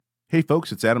Hey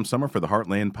folks, it's Adam Summer for the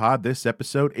Heartland Pod. This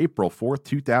episode, April 4th,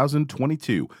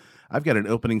 2022. I've got an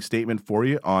opening statement for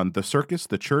you on the circus,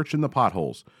 the church, and the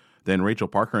potholes. Then Rachel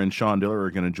Parker and Sean Diller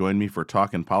are going to join me for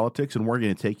Talking Politics, and we're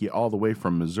going to take you all the way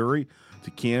from Missouri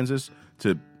to Kansas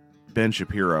to Ben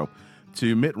Shapiro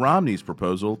to Mitt Romney's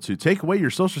proposal to take away your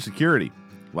Social Security.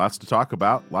 Lots to talk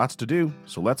about, lots to do,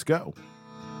 so let's go.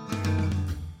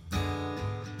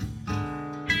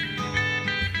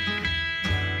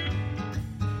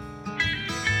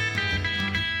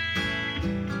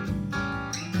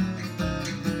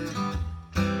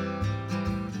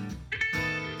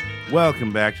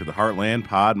 Welcome back to the Heartland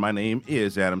Pod. My name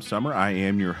is Adam Summer. I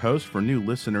am your host. For new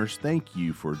listeners, thank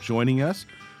you for joining us.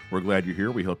 We're glad you're here.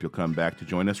 We hope you'll come back to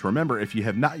join us. Remember, if you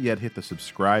have not yet hit the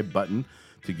subscribe button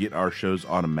to get our shows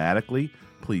automatically,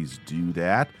 please do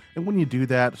that. And when you do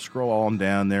that, scroll on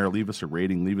down there, leave us a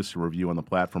rating, leave us a review on the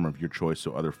platform of your choice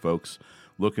so other folks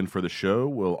looking for the show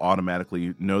will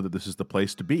automatically know that this is the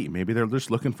place to be. Maybe they're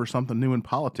just looking for something new in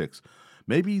politics.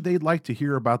 Maybe they'd like to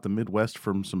hear about the Midwest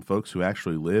from some folks who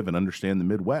actually live and understand the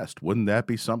Midwest. Wouldn't that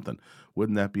be something?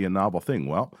 Wouldn't that be a novel thing?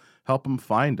 Well, help them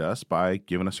find us by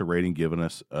giving us a rating, giving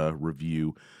us a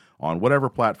review on whatever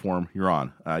platform you're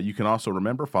on. You can also,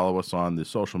 remember, follow us on the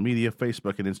social media,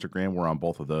 Facebook and Instagram. We're on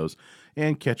both of those.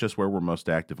 And catch us where we're most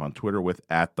active on Twitter with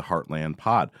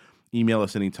 @TheHeartlandPod. Email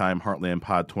us anytime,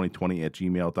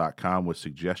 heartlandpod2020@gmail.com with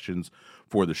suggestions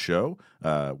for the show,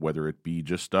 whether it be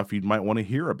just stuff you might want to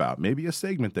hear about, maybe a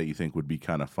segment that you think would be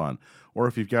kind of fun, or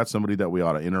if you've got somebody that we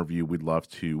ought to interview, we'd love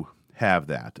to have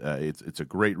that. It's a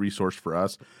great resource for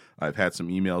us. I've had some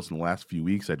emails in the last few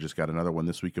weeks. I just got another one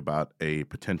this week about a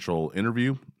potential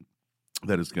interview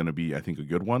that is going to be, I think, a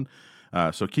good one.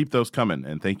 So keep those coming,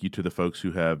 and thank you to the folks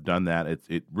who have done that.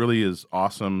 It really is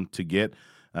awesome to get.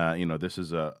 This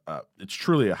is it's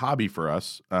truly a hobby for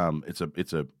us.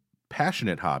 It's a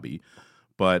passionate hobby,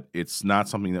 but it's not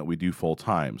something that we do full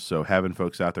time. So having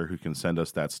folks out there who can send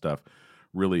us that stuff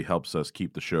really helps us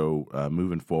keep the show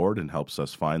moving forward and helps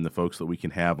us find the folks that we can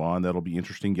have on that'll be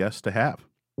interesting guests to have.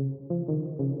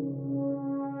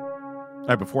 All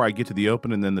right, before I get to the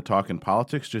open and then the talk in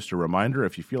politics, just a reminder,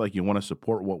 if you feel like you want to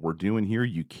support what we're doing here,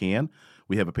 you can.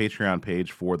 We have a Patreon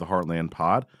page for the Heartland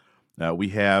Pod. We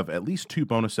have at least 2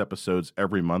 bonus episodes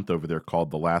every month over there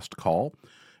called The Last Call.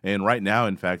 And right now,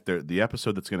 in fact, the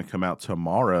episode that's going to come out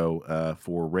tomorrow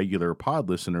for regular pod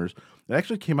listeners, it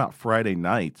actually came out Friday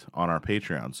night on our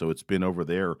Patreon. So it's been over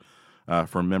there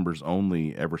for members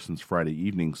only ever since Friday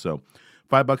evening. So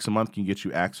 $5 a month can get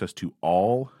you access to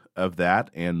all of that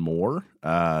and more.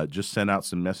 Just sent out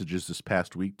some messages this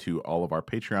past week to all of our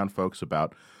Patreon folks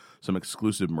about some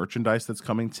exclusive merchandise that's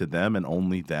coming to them and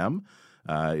only them.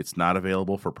 It's not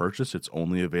available for purchase. It's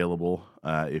only available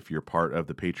if you're part of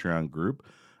the Patreon group.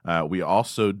 We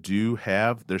also do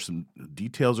have, there's some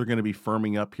details are going to be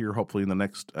firming up here, hopefully in the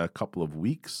next couple of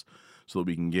weeks, so that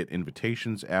we can get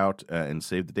invitations out and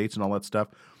save the dates and all that stuff.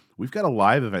 We've got a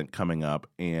live event coming up,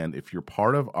 and if you're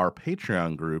part of our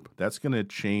Patreon group, that's going to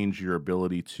change your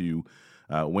ability to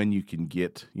when you can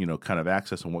get, kind of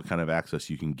access and what kind of access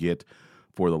you can get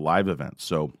for the live event.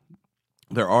 So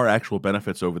there are actual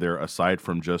benefits over there aside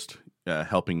from just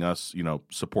helping us,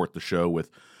 support the show with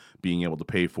being able to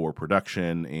pay for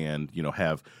production and,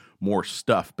 have more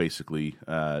stuff basically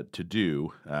to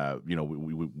do.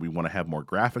 We want to have more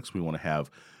graphics. We want to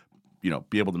have,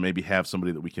 be able to maybe have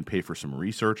somebody that we can pay for some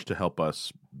research to help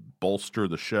us bolster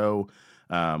the show.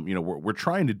 We're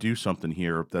trying to do something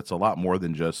here that's a lot more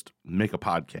than just make a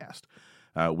podcast.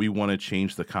 We want to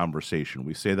change the conversation.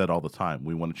 We say that all the time.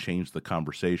 We want to change the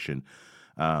conversation.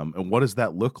 And what does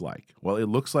that look like? Well, it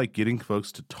looks like getting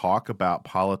folks to talk about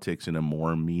politics in a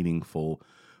more meaningful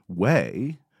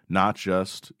way, not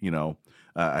just, there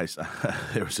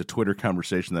was a Twitter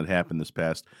conversation that happened this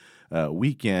past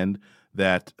weekend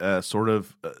that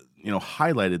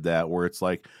highlighted that, where it's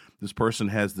like this person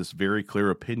has this very clear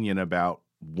opinion about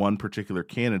one particular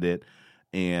candidate,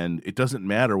 and it doesn't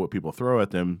matter what people throw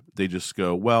at them. They just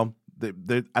go, well, I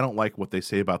don't like what they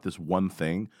say about this one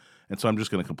thing, and so I'm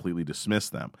just going to completely dismiss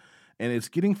them. And it's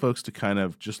getting folks to kind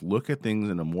of just look at things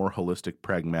in a more holistic,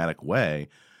 pragmatic way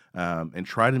and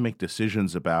try to make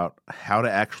decisions about how to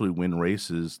actually win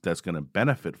races that's going to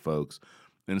benefit folks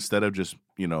instead of just,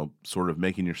 sort of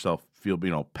making yourself feel,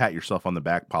 pat yourself on the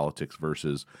back politics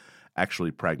versus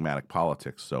actually pragmatic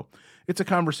politics. So it's a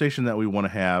conversation that we want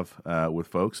to have with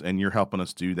folks, and you're helping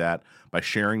us do that by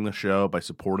sharing the show, by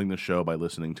supporting the show, by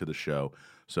listening to the show.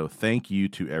 So thank you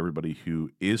to everybody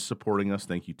who is supporting us.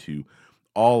 Thank you to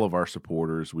all of our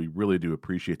supporters. We really do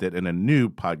appreciate that. And a new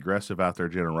Podgressive out there,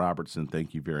 Jenna Robertson,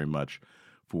 thank you very much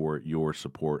for your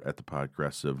support at the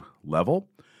Podgressive level.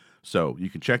 So you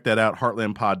can check that out,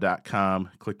 heartlandpod.com.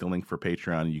 Click the link for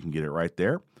Patreon, and you can get it right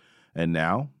there. And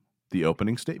now, the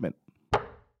opening statement.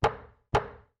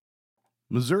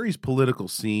 Missouri's political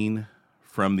scene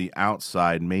from the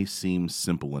outside may seem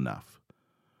simple enough.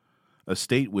 A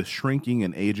state with shrinking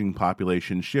and aging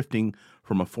population shifting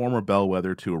from a former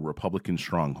bellwether to a Republican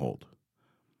stronghold.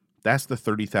 That's the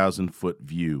 30,000-foot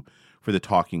view for the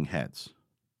talking heads.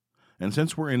 And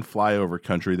since we're in flyover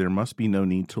country, there must be no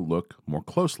need to look more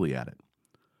closely at it.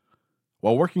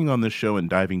 While working on this show and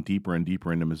diving deeper and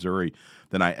deeper into Missouri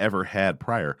than I ever had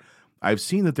prior, I've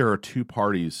seen that there are two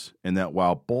parties, and that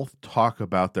while both talk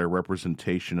about their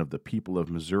representation of the people of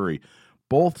Missouri,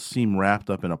 both seem wrapped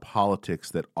up in a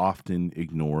politics that often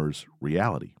ignores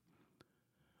reality.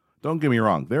 Don't get me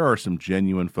wrong, there are some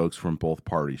genuine folks from both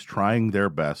parties trying their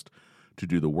best to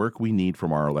do the work we need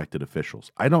from our elected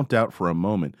officials. I don't doubt for a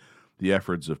moment the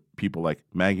efforts of people like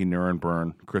Maggie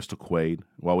Nurenburn, Crystal Quaid.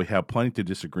 While we have plenty to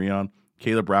disagree on,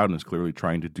 Caleb Rowden is clearly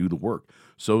trying to do the work.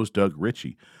 So is Doug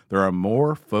Ritchie. There are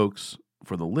more folks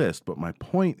for the list, but my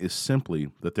point is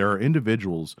simply that there are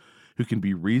individuals who can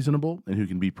be reasonable and who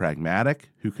can be pragmatic,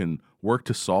 who can work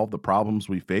to solve the problems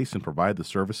we face and provide the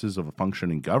services of a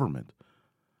functioning government.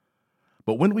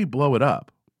 But when we blow it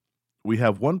up, we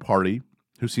have one party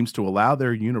who seems to allow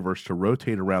their universe to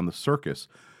rotate around the circus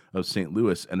of St.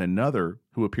 Louis, and another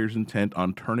who appears intent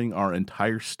on turning our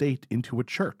entire state into a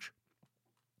church.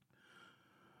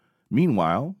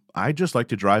 Meanwhile, I just like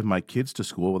to drive my kids to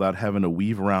school without having to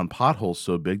weave around potholes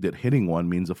so big that hitting one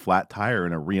means a flat tire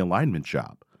and a realignment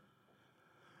job.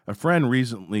 A friend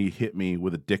recently hit me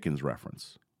with a Dickens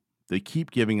reference. They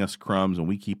keep giving us crumbs and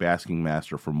we keep asking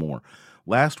Master for more.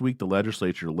 Last week, the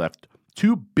legislature left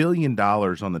 $2 billion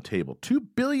on the table. $2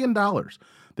 billion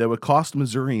that would cost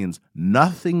Missourians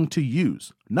nothing to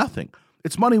use. Nothing.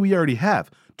 It's money we already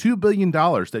have. $2 billion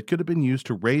that could have been used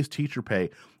to raise teacher pay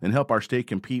and help our state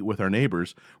compete with our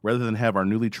neighbors rather than have our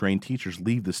newly trained teachers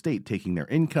leave the state, taking their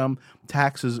income,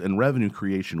 taxes, and revenue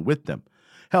creation with them.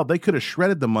 Hell, they could have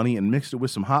shredded the money and mixed it with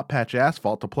some hot patch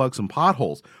asphalt to plug some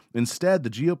potholes. Instead, the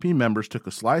GOP members took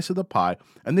a slice of the pie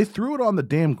and they threw it on the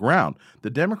damn ground. The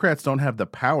Democrats don't have the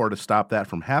power to stop that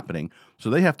from happening, so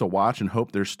they have to watch and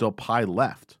hope there's still pie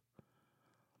left.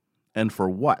 And for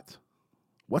what?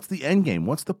 What's the end game?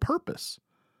 What's the purpose?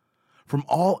 From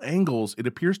all angles, it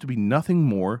appears to be nothing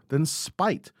more than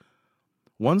spite.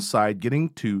 One side getting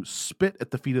to spit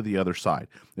at the feet of the other side.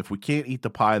 If we can't eat the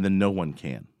pie, then no one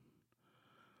can.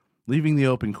 Leaving the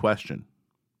open question,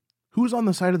 who's on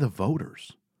the side of the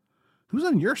voters? Who's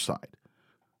on your side?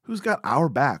 Who's got our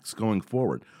backs going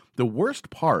forward? The worst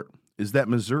part is that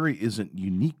Missouri isn't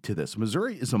unique to this.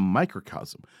 Missouri is a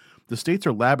microcosm. The states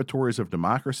are laboratories of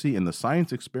democracy, and the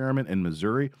science experiment in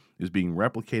Missouri is being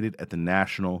replicated at the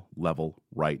national level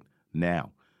right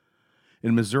now.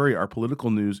 In Missouri, our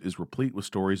political news is replete with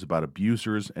stories about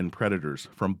abusers and predators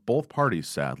from both parties,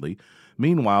 sadly.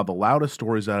 Meanwhile, the loudest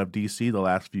stories out of D.C. the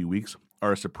last few weeks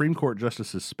are a Supreme Court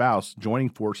justice's spouse joining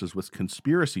forces with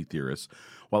conspiracy theorists,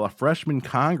 while a freshman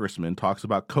congressman talks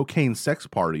about cocaine sex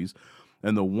parties,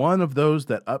 and the one of those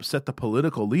that upset the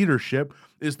political leadership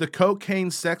is the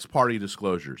cocaine sex party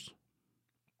disclosures.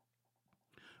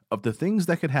 Of the things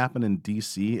that could happen in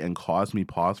D.C. and cause me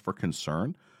pause for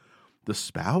concern, the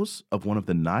spouse of one of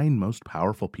the 9 most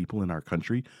powerful people in our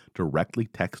country directly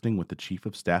texting with the chief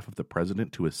of staff of the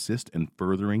president to assist in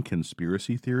furthering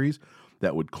conspiracy theories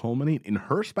that would culminate in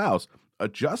her spouse, a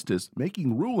justice,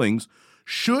 making rulings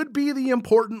should be the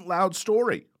important loud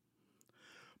story.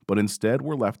 But instead,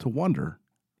 we're left to wonder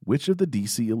which of the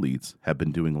DC elites have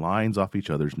been doing lines off each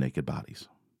other's naked bodies.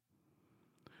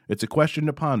 It's a question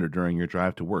to ponder during your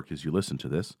drive to work as you listen to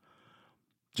this.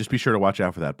 Just be sure to watch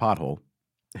out for that pothole.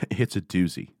 It's a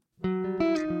doozy.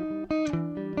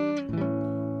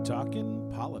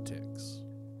 Talking politics.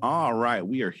 All right,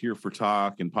 we are here for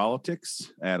Talking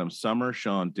Politics. Adam Summer,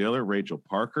 Sean Diller, Rachel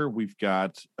Parker. We've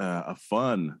got a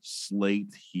fun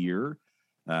slate here.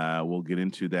 We'll get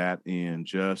into that in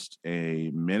just a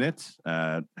minute.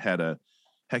 Had a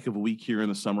heck of a week here in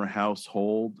the Summer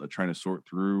household, trying to sort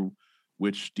through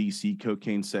which DC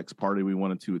cocaine sex party we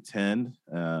wanted to attend.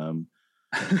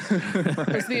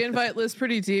 Was the invite list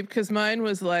pretty deep? Because mine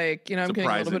was like, I'm getting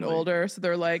a little bit older, so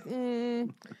they're like, I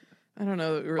don't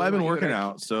know. Well, I've been working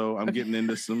out, so I'm getting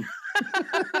into some.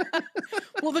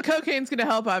 Well, the cocaine's going to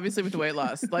help, obviously, with the weight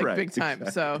loss, like right, big time.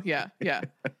 Exactly. So, yeah.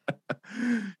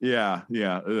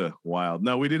 yeah. Ugh, wild.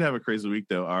 No, we did have a crazy week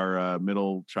though. Our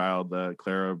middle child,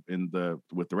 Clara, with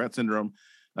the Rett syndrome,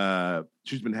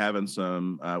 she's been having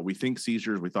some. We think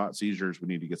seizures. We thought seizures. We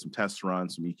need to get some tests run,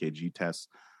 some EKG tests.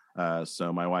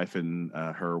 So my wife and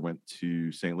her went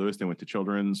to St. Louis. They went to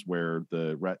Children's, where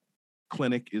the Rett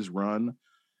Clinic is run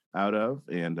out of,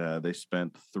 and they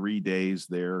spent 3 days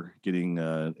there getting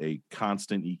a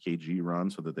constant EKG run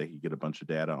so that they could get a bunch of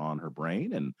data on her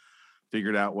brain and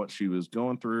figured out what she was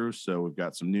going through. So we've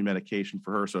got some new medication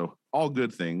for her. So all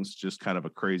good things, just kind of a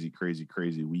crazy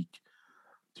week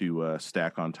to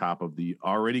stack on top of the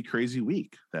already crazy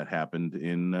week that happened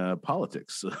in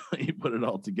politics. So you put it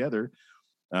all together.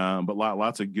 But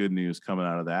lots of good news coming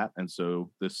out of that. And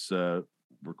so this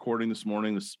recording this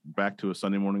morning, this back to a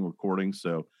Sunday morning recording.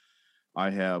 So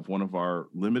I have one of our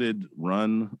limited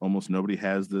run, almost nobody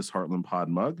has this Heartland Pod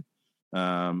mug.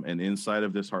 And inside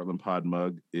of this Heartland Pod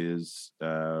mug is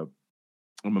a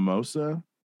mimosa.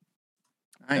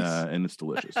 Nice. And it's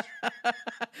delicious.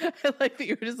 I like that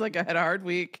you're just like, I had a hard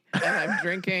week and I'm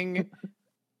drinking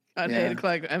at 8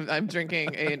 o'clock. I'm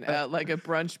drinking a like a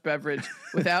brunch beverage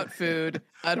without food.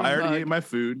 I already ate my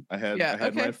food. I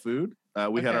had my food.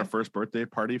 We had our first birthday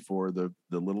party for the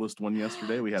littlest one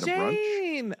yesterday. We had a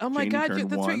brunch. Oh my God,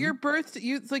 that's 1. right. Your birthday.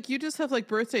 You just have like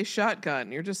birthday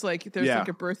shotgun. You're just like there's like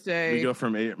a birthday. We go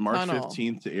from March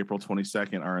 15th to April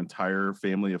 22nd. Our entire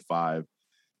family of 5.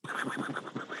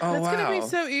 That's gonna be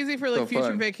so easy for like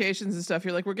future vacations and stuff.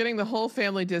 You're like, we're getting the whole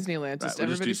family Disneyland. Just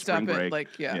everybody stop it. Like,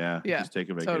 just take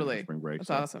a vacation. Totally. Spring break.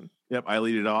 That's awesome. Yep, I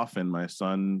lead it off, and my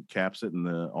son caps it, and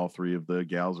all 3 of the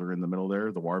gals are in the middle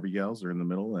there. The Warby gals are in the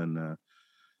middle, and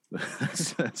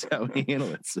that's how we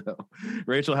handle it. So,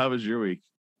 Rachel, how was your week?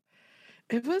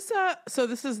 It was so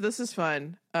this is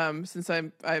fun. Since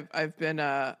I've been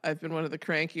one of the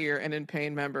crankier and in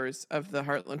pain members of the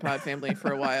Heartland Pod family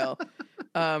for a while.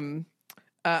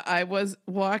 I was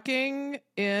walking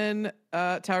in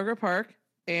Tower Grove Park,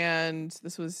 and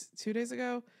this was 2 days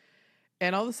ago,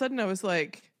 and all of a sudden I was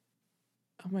like,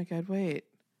 oh my God, wait,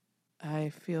 I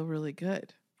feel really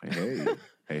good. Hey.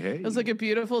 It was like a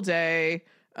beautiful day.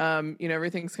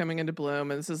 Everything's coming into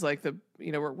bloom, and this is like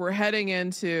we're heading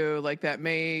into like that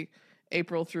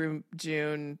April through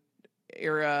June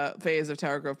era phase of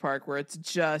Tower Grove Park where it's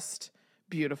just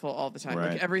beautiful all the time.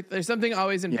 Right. Like there's something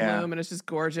always in bloom, and it's just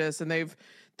gorgeous. And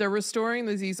they're restoring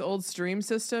these old stream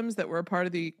systems that were a part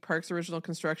of the park's original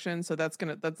construction. So that's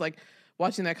like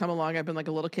watching that come along. I've been like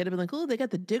a little kid. I've been like, oh, they got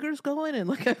the diggers going, and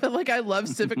like I love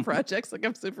civic projects. Like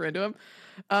I'm super into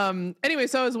them. Anyway,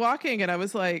 so I was walking, and I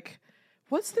was like,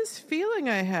 what's this feeling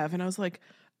I have? And I was like,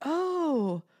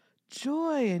 oh,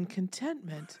 joy and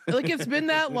contentment. Like it's been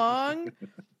that long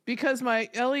because my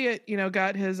Elliot,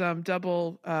 got his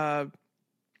double.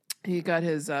 He got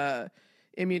his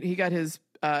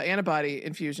antibody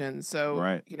infusion. So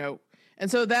right. And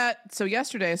so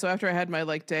yesterday, so after I had my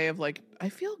like day of like, I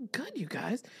feel good, you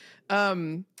guys.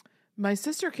 My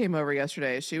sister came over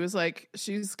yesterday. She was like,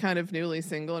 she's kind of newly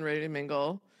single and ready to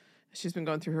mingle. She's been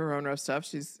going through her own rough stuff.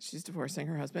 She's divorcing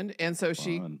her husband. And so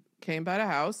she came by the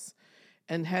house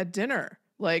and had dinner,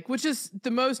 like, which is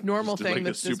the most normal thing. Like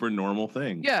that's a super normal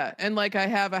thing. Yeah. And like, I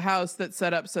have a house that's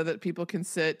set up so that people can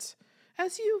sit,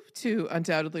 as you two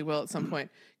undoubtedly will at some point,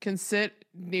 can sit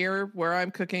near where I'm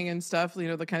cooking and stuff,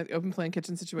 the kind of open plan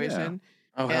kitchen situation. Yeah.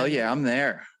 Oh, hell yeah, I'm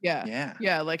there.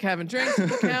 Yeah, like having drinks at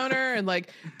the counter and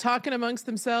like talking amongst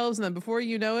themselves. And then before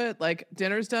you know it, like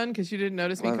dinner's done because you didn't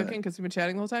notice me cooking because we've been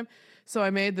chatting the whole time. So I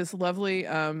made this lovely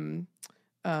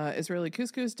Israeli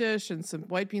couscous dish and some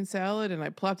white bean salad, and I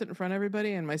plopped it in front of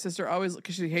everybody. And my sister always,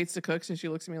 because she hates to cook, so she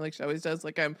looks at me like she always does,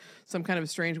 like I'm some kind of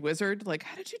strange wizard. Like,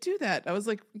 how did you do that? I was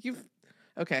like,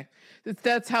 okay.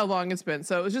 That's how long it's been.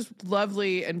 So it was just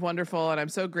lovely and wonderful. And I'm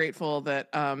so grateful that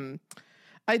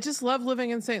I just love living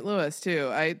in St. Louis too.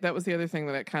 That was the other thing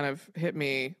that it kind of hit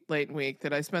me late in the week,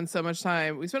 that I spend so much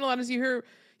time. We spend a lot as you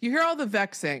hear all the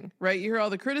vexing, right? You hear all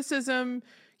the criticism,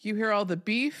 you hear all the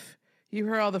beef, you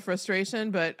hear all the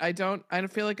frustration, but I don't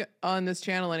feel like on this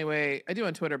channel anyway, I do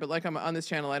on Twitter, but like I'm on this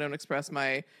channel, I don't express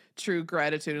my true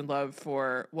gratitude and love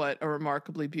for what a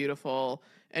remarkably beautiful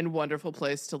and wonderful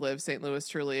place to live St. Louis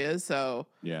truly is. So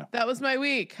yeah, that was my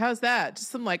week. How's that? Just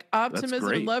some like optimism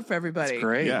and love for everybody. That's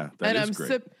great. Yeah, that is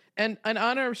great. And in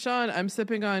honor of Sean, I'm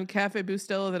sipping on Cafe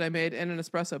Bustelo that I made in an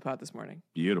espresso pot this morning.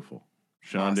 Beautiful.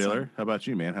 Sean Daler, how about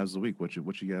you, man? How's the week? What you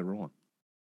got rolling?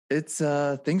 It's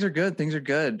things are good. Things are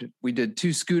good. We did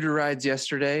 2 scooter rides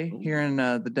yesterday here in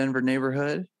the Denver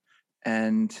neighborhood,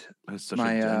 and that's such a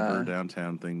Denver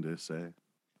downtown thing to say.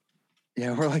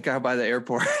 Yeah, we're like out by the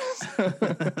airport.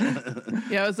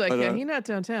 Yeah, I was like, he's not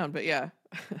downtown, but yeah.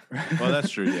 Well, that's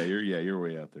true. Yeah, you're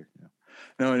way out there. Yeah.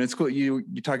 No, and it's cool. You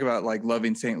talk about like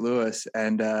loving St. Louis,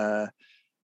 and that's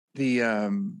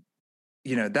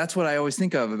what I always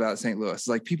think of about St. Louis.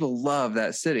 Like people love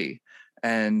that city.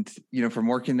 And, from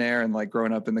working there and like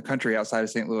growing up in the country outside of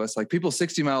St. Louis, like people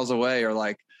 60 miles away are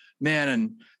like, man,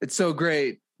 and it's so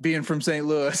great being from St.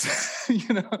 Louis,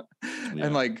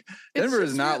 and like Denver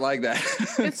is not like that.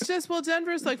 It's just, well,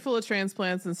 Denver's like full of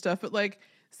transplants and stuff, but like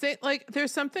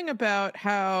there's something about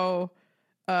how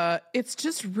it's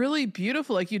just really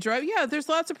beautiful. Like you drive, there's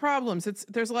lots of problems.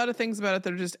 There's a lot of things about it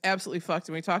that are just absolutely fucked,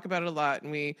 and we talk about it a lot,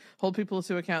 and we hold people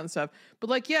to account and stuff. But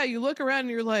like, you look around and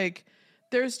you're like,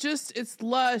 it's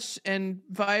lush and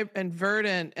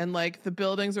verdant, and like the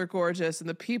buildings are gorgeous and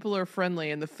the people are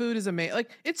friendly and the food is amazing.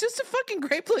 Like it's just a fucking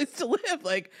great place to live.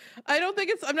 Like I'm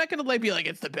not gonna like be like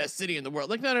it's the best city in the world.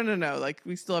 Like no. Like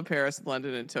we still have Paris,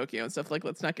 London, and Tokyo and stuff. Like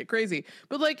let's not get crazy.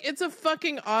 But like it's a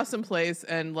fucking awesome place,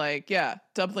 and like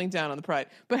doubling down on the pride.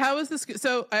 But how is this?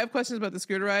 So I have questions about the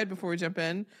scooter ride before we jump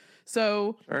in.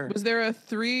 So Was there a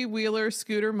 3-wheeler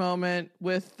scooter moment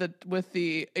with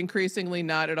the increasingly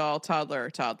not at all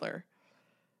toddler?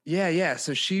 Yeah.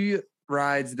 So she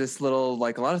rides this little,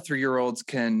 like a lot of 3-year-olds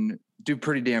can do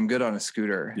pretty damn good on a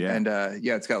scooter. Yeah. And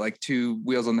it's got like 2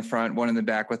 wheels on the front, 1 in the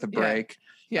back with a brake.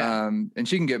 Yeah. And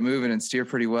she can get moving and steer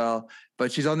pretty well.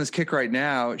 But she's on this kick right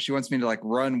now. She wants me to like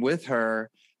run with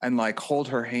her and like hold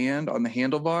her hand on the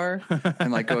handlebar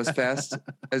and like go as fast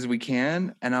as we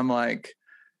can. And I'm like,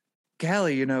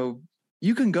 Callie,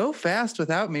 you can go fast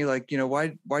without me. Like, why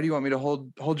do you want me to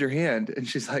hold your hand? And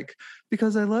she's like,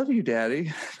 because I love you,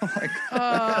 Daddy. I'm like,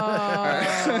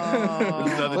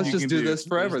 let's just do this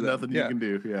forever. There's nothing you can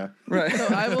do. Yeah. Right. So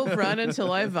I will run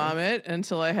until I vomit,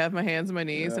 until I have my hands on my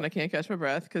knees and I can't catch my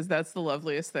breath, because that's the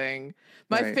loveliest thing.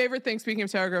 My favorite thing, speaking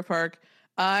of Tower Grove Park,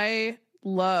 my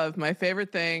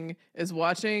favorite thing is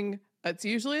watching. It's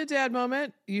usually a dad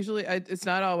moment. It's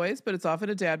not always, but it's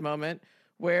often a dad moment,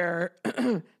 where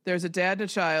there's a dad and a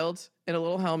child in a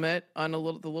little helmet on the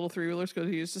little 3-wheeler scooter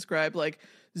you just described, like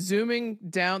zooming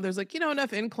down. There's like,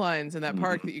 enough inclines in that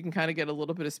park that you can kind of get a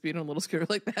little bit of speed on a little scooter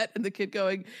like that. And the kid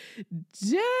going,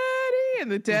 Daddy,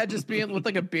 and the dad just being with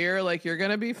like a beer, like, you're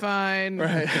going to be fine.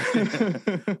 Right.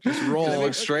 Just roll.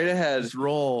 Look straight ahead. Just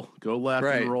roll. Go left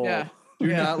and roll. Yeah. Do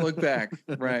not look back.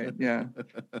 Right. Yeah.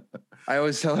 I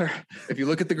always tell her, if you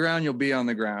look at the ground, you'll be on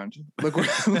the ground. Look where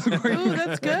Ooh,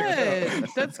 that's good.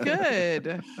 That's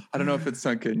good. I don't know if it's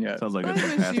sunk in yet. Sounds like I it's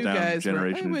wish passed you down guys were-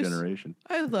 generation I to wish- generation.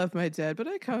 I love my dad, but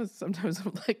sometimes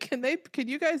I'm like, can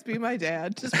you guys be my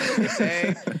dad just for like a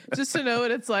day, just to know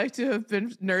what it's like to have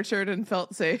been nurtured and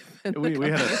felt safe? We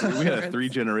had a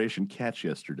 3-generation catch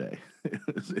yesterday. It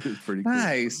was pretty cool.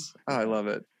 Nice. Oh, I love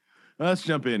it. Let's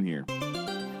jump in here.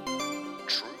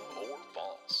 True or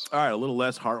false? All right, a little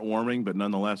less heartwarming, but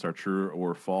nonetheless our true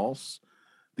or false.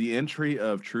 The entry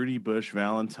of Trudy Bush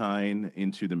Valentine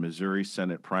into the Missouri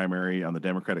Senate primary on the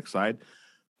Democratic side.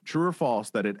 True or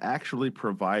false that it actually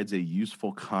provides a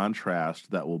useful contrast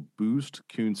that will boost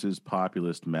Kuntz's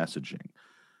populist messaging.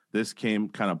 This came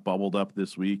kind of bubbled up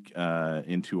this week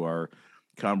into our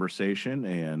conversation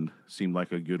and seemed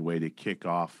like a good way to kick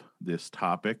off this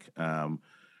topic.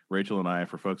 Rachel and I,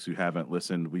 for folks who haven't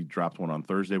listened, we dropped one on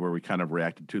Thursday where we kind of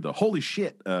reacted to the holy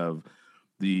shit of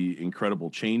the incredible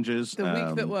changes. The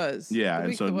week that was. Yeah. The And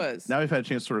week so that was. now we've had a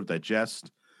chance to sort of digest,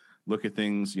 look at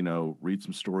things, read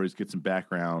some stories, get some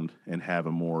background, and have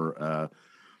a more,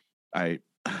 I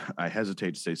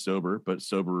hesitate to say sober, but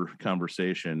sober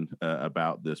conversation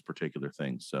about this particular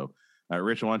thing. So,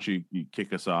 Rachel, why don't you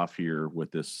kick us off here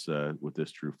with this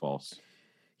true false?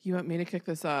 You want me to kick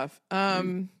this off?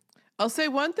 I'll say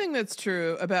one thing that's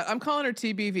true about, I'm calling her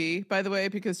TBV, by the way,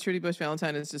 because Trudy Bush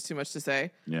Valentine is just too much to say.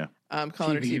 Yeah. I'm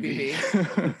calling her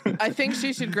TBV. I think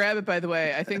she should grab it, by the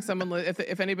way. I think someone,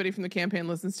 if anybody from the campaign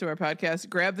listens to our podcast,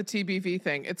 grab the TBV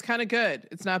thing. It's kind of good.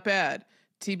 It's not bad.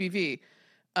 TBV.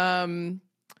 I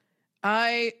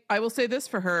will say this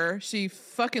for her. She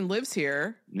fucking lives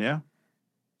here. Yeah.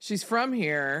 She's from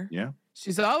here. Yeah.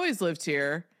 She's always lived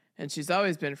here, and she's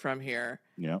always been from here.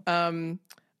 Yeah.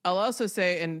 I'll also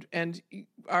say, and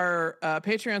our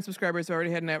Patreon subscribers already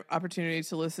had an opportunity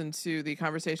to listen to the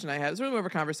conversation I had. It was really more of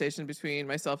a conversation between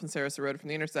myself and Sarah Sirota from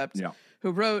The Intercept, who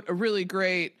wrote a really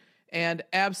great and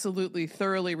absolutely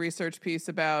thoroughly researched piece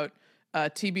about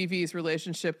TBV's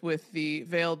relationship with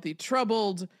the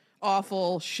troubled,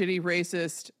 awful, shitty,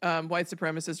 racist, white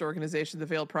supremacist organization, the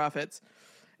Veiled Prophets,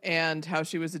 and how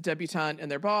she was a debutante in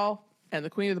their ball and the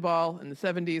queen of the ball in the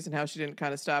 70s, and how she didn't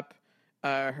kind of stop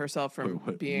herself from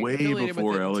being way affiliated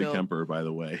before with it Ellie until, Kemper, by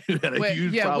the way.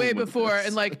 way before,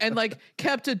 and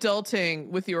kept adulting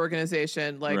with the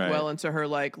organization, well into her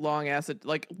long acid,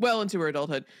 well into her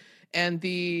adulthood. And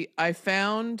I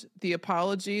found the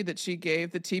apology that she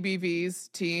gave, the TBV's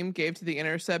team gave to The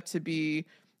Intercept, to be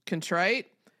contrite,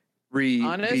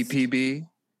 honest. BPB.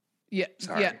 Yeah.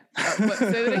 Sorry. Yeah. What,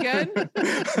 say that again.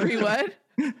 Three what?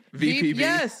 VPB.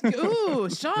 Yes. Ooh,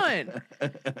 Sean.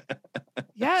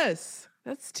 Yes.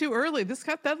 That's too early.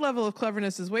 That level of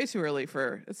cleverness is way too early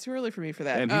it's too early for me for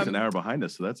that. And he's an hour behind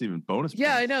us, so that's even bonus.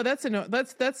 Yeah, points. I know.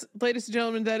 That's ladies and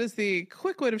gentlemen, that is the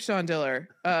quick wit of Sean Diller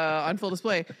on full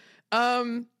display.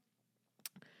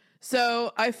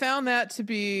 So I found that to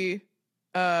be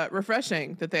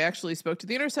refreshing that they actually spoke to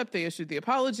The Intercept. They issued the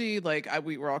apology. Like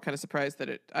we were all kind of surprised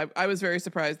that I was very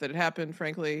surprised that it happened,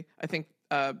 frankly. I think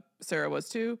Sarah was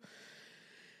too.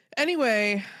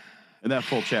 Anyway. And that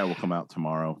full chat will come out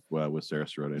tomorrow with Sarah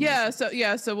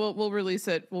Sirota. So we'll release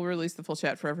it. We'll release the full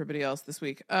chat for everybody else this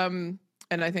week. And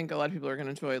I think a lot of people are going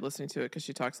to enjoy listening to it because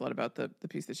she talks a lot about the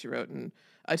piece that she wrote. And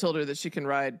I told her that she can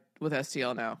ride with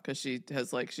STL now because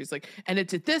she's like, and it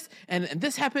did this and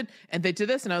this happened and they did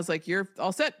this. And I was like, you're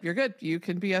all set. You're good. You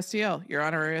can be STL. You're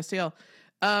honorary STL.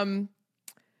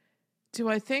 Do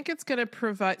I think it's going to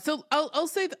provide? So I'll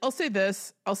say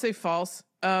this. I'll say false.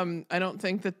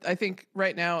 I think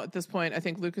right now at this point, I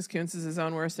think Lucas Kuntz is his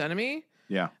own worst enemy.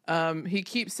 Yeah. He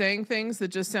keeps saying things that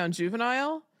just sound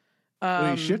juvenile.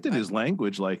 Well, he shifted his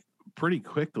language like pretty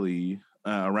quickly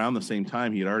around the same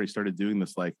time. He had already started doing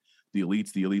this, like the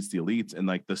elites. And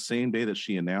like the same day that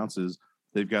she announces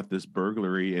they've got this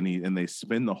burglary and they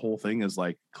spin the whole thing as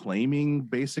like claiming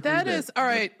basically that is all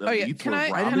right. The oh yeah. elites Can were I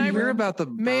robbing didn't hear them. about the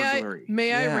burglary.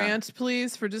 May I rant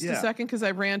please for just a second? Cause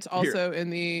I rant also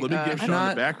in the, let me give Sean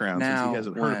the background since he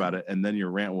hasn't heard when? about it. And then your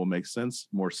rant will make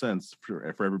more sense for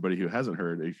everybody who hasn't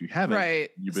heard. If you haven't, right.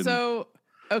 You've been,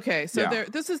 Okay, so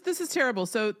this is terrible.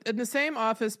 So in the same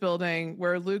office building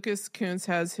where Lucas Kuntz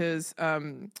has his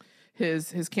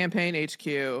campaign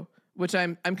HQ, which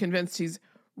I'm convinced he's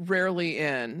rarely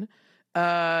in,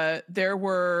 there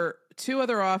were two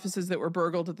other offices that were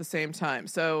burgled at the same time.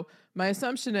 So my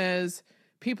assumption is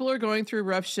people are going through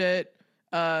rough shit.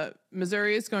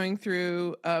 Missouri is going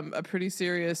through a pretty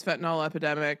serious fentanyl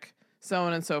epidemic, so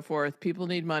on and so forth. People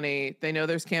need money. They know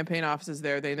there's campaign offices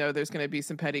there. They know there's going to be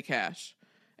some petty cash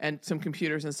and some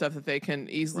computers and stuff that they can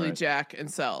easily jack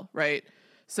and sell, right?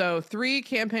 So 3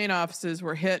 campaign offices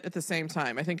were hit at the same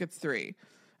time. I think it's 3.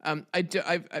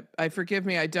 I forgive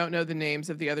me, I don't know the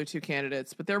names of the other 2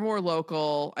 candidates, but they're more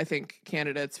local, I think,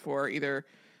 candidates for either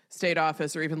state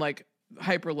office or even like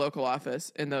hyper local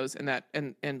office in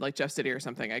like Jeff City or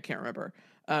something. I can't remember.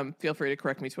 Feel free to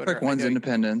correct me, Twitter. Like one's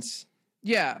Independence.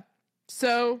 Yeah.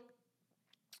 So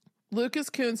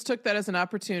Lucas Kuntz took that as an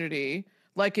opportunity,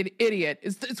 like an idiot.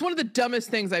 It's one of the dumbest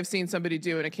things I've seen somebody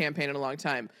do in a campaign in a long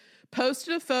time.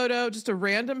 Posted a photo, just a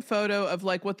random photo of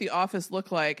like what the office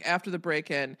looked like after the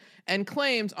break-in, and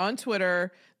claimed on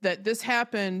Twitter that this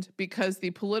happened because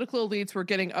the political elites were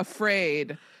getting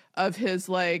afraid of his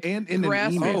like and in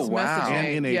grassroots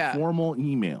messaging. And in a formal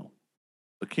email,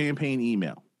 a campaign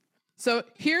email. So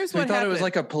here's what thought happened. It was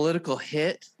like a political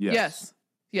hit. Yes.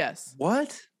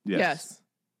 What? Yes.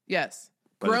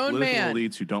 But Grown man,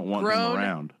 elites who don't want him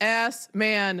around. Ass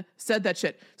man said that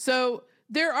shit. So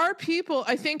there are people.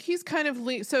 I think he's kind of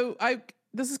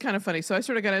this is kind of funny. So I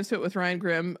sort of got into it with Ryan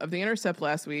Grimm of The Intercept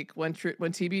last week when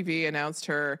TBV announced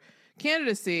her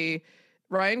candidacy.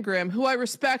 Ryan Grimm, who I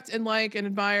respect and like and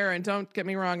admire, and don't get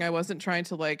me wrong, I wasn't trying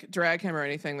to like drag him or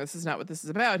anything. This is not what this is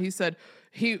about. He said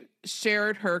he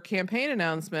shared her campaign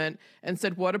announcement and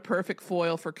said, "What a perfect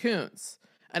foil for Kuntz."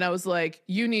 And I was like,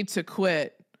 "You need to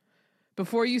quit.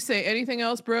 Before you say anything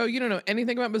else, bro, you don't know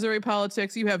anything about Missouri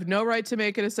politics. You have no right to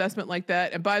make an assessment like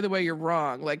that. And by the way, you're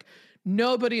wrong. Like,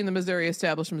 nobody in the Missouri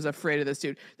establishment is afraid of this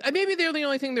dude. Maybe they're the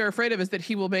only thing they're afraid of is that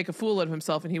he will make a fool of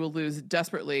himself and he will lose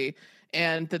desperately.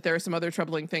 And that there are some other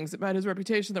troubling things about his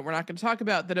reputation that we're not going to talk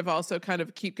about that have also kind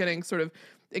of keep getting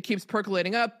it keeps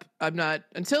percolating up.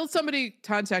 Until somebody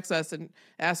contacts us and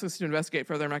asks us to investigate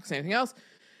further, I'm not going to say anything else.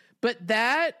 But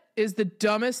that is the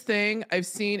dumbest thing I've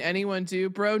seen anyone do,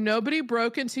 bro. Nobody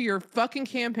broke into your fucking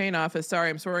campaign office. Sorry,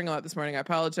 I'm swearing a lot this morning. I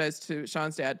apologize to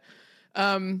Sean's dad.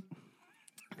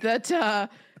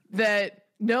 That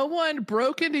no one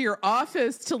broke into your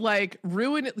office to like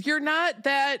ruin it. You're not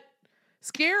that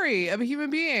scary of a human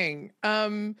being.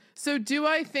 So do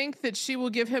I think that she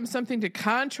will give him something to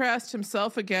contrast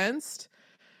himself against?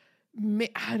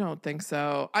 I don't think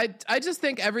so. I just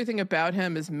think everything about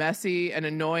him is messy and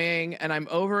annoying, and I'm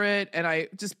over it. And I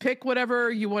just pick whatever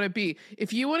you want to be.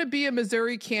 If you want to be a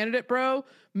Missouri candidate, bro,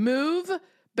 move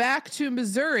back to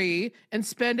Missouri and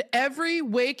spend every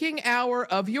waking hour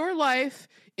of your life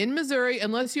in Missouri,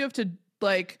 unless you have to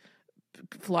like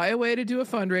fly away to do a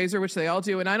fundraiser, which they all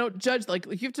do. And I don't judge, like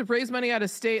you have to raise money out of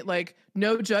state, like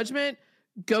no judgment,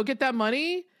 go get that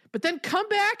money. But then come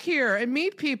back here and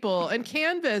meet people and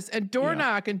canvas and door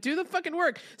knock and do the fucking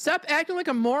work. Stop acting like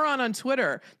a moron on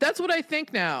Twitter. That's what I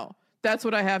think now. That's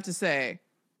what I have to say.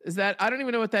 Is that, I don't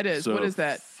even know what that is. So what is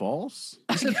that? False?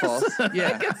 You said false.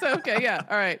 Yeah. I guess so. Okay. Yeah.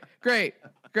 All right. Great.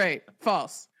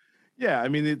 False. Yeah. I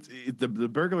mean, the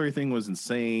burglary thing was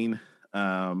insane.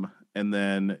 And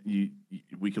then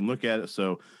we can look at it.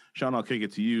 So, Sean, I'll kick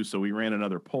it to you. So we ran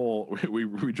another poll.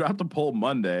 We dropped a poll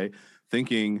Monday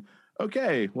thinking,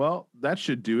 okay, well, that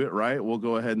should do it, right? We'll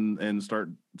go ahead and start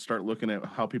looking at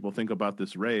how people think about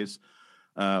this race.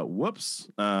 Whoops.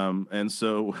 And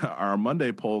so our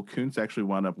Monday poll, Kuntz actually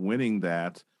wound up winning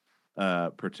that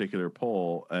particular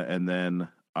poll. And then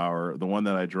the one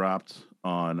that I dropped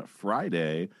on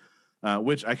Friday,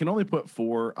 which I can only put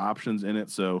 4 options in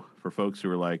it. So for folks who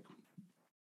are like,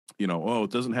 it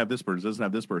doesn't have this person, it doesn't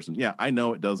have this person. Yeah, I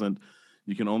know it doesn't.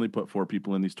 You can only put 4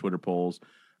 people in these Twitter polls.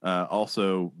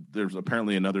 Also, there's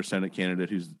apparently another Senate candidate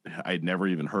who's I'd never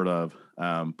even heard of,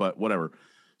 but whatever.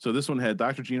 So this one had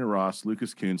Dr. Gina Ross,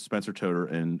 Lucas Kuntz, Spencer Toder,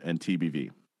 and TBV.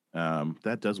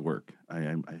 That does work.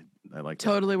 I like that.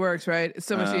 Totally works, right? It's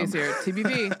so much easier.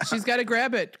 TBV. She's got to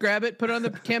grab it. Put it on the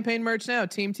campaign merch now.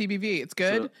 Team TBV. It's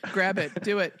good. Grab it.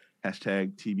 Do it.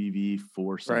 Hashtag TBV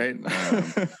for right.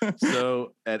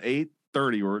 So at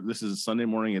 8:30, or this is Sunday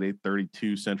morning at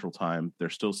 8:32 Central Time.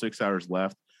 There's still 6 hours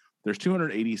left. There's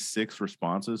 286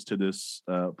 responses to this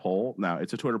poll. Now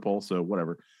it's a Twitter poll, so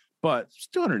whatever. But it's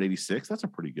 286. That's a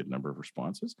pretty good number of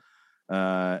responses.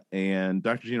 And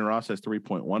Dr. Gina Ross has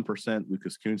 3.1%.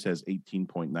 Lucas Kuntz has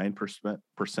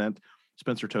 18.9%.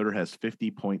 Spencer Toder has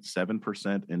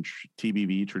 50.7%. And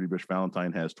TBV, Trudy Bush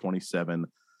Valentine, has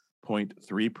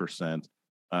 27.3%.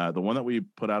 The one that we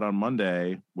put out on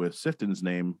Monday with Sifton's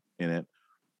name in it,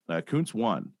 Kuntz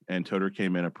won, and Toder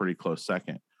came in a pretty close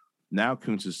second. Now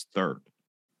Kuntz is third.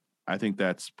 I think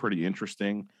that's pretty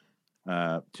interesting.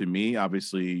 To me,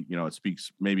 obviously, it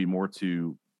speaks maybe more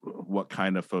to what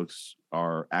kind of folks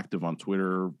are active on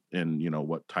Twitter and,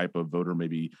 what type of voter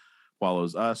maybe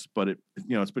follows us. But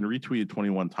it's been retweeted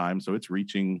 21 times, so it's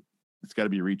got to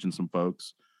be reaching some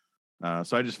folks.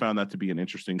 So I just found that to be an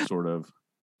interesting sort of,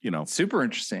 super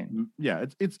interesting. Yeah,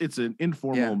 it's an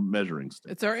informal measuring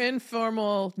stick. It's our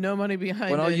informal, no money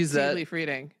behind I'll use that leaf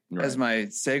reading as my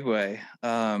segue.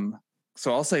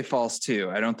 So I'll say false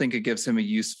too. I don't think it gives him a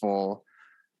useful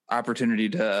opportunity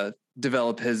to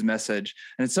develop his message.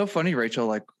 And it's so funny, Rachel,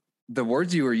 like the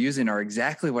words you were using are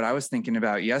exactly what I was thinking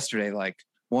about yesterday. Like,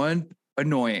 one,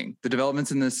 annoying. The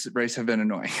developments in this race have been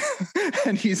annoying.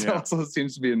 And he's also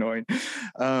seems to be annoying.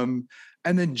 And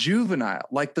then juvenile,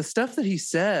 like the stuff that he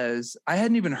says, I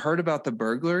hadn't even heard about the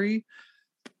burglary,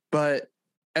 but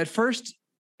at first,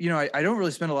 I don't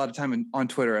really spend a lot of time on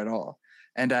Twitter at all.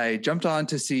 And I jumped on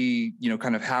to see,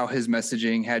 kind of how his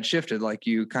messaging had shifted, like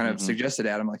you kind of suggested,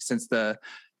 Adam, like since the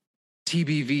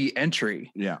TBV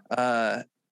entry. Yeah.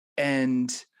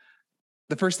 And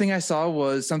the first thing I saw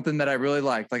was something that I really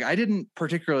liked. Like I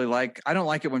don't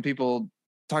like it when people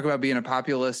talk about being a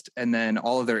populist and then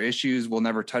all of their issues will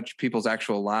never touch people's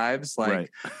actual lives. Like,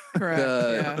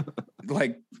 Correct.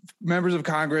 Like members of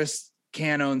Congress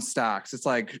can own stocks. It's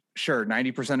like, sure,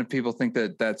 90% of people think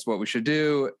that that's what we should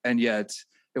do. And yet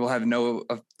it will have no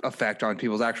effect on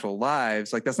people's actual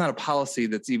lives. Like that's not a policy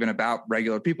that's even about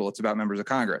regular people. It's about members of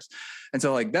Congress. And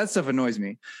so like that stuff annoys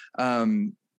me.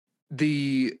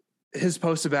 His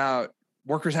post about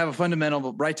workers have a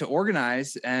fundamental right to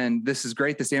organize. And this is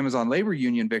great. This Amazon labor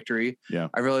union victory. Yeah.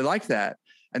 I really like that.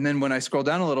 And then when I scroll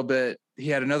down a little bit, he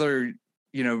had another,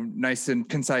 nice and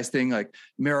concise thing like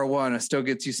marijuana still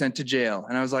gets you sent to jail.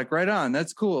 And I was like, right on,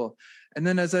 that's cool. And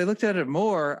then as I looked at it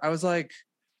more, I was like,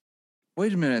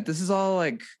 wait a minute, this is all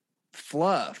like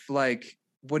fluff. Like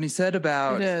when he said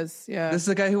about, this is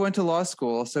a guy who went to law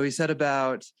school. So he said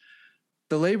about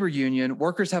the labor union,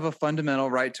 workers have a fundamental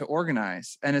right to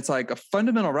organize. And it's like a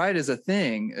fundamental right is a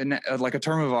thing, and like a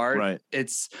term of art. Right.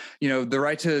 It's, the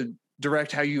right to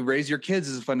direct how you raise your kids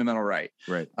is a fundamental right.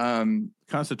 Right.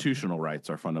 Constitutional rights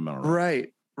are fundamental.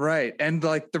 Right. And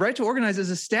like the right to organize is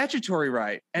a statutory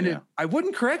right. And I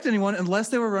wouldn't correct anyone unless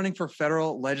they were running for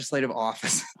federal legislative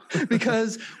office,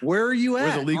 because where are you at?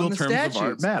 Where the legal on the terms statutes? of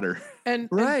art matter. And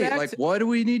like, what do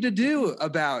we need to do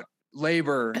about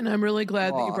labor? And I'm really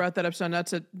glad that you brought that up, Sean, not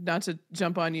to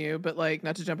jump on you, but like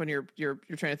not to jump on your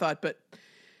train of thought, but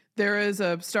there is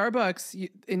a Starbucks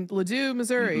in Ladue,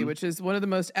 Missouri, which is one of the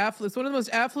most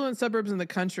affluent suburbs in the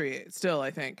country still,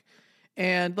 I think.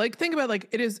 And like, think about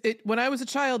when I was a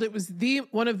child, it was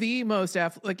one of the most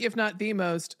if not the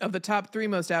most of the top 3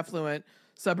 most affluent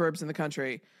suburbs in the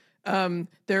country.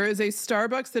 There is a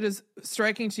Starbucks that is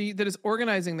that is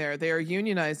organizing there. They are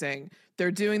unionizing.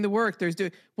 They're doing the work.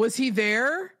 Was he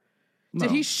there? No.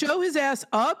 Did he show his ass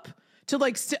up to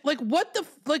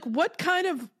what kind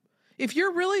of, if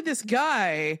you're really this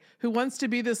guy who wants to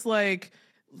be this like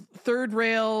third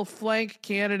rail flank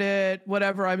candidate,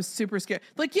 whatever, I'm super scared.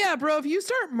 Like, yeah, bro, if you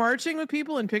start marching with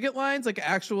people in picket lines, like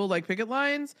actual like picket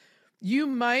lines, you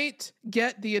might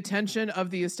get the attention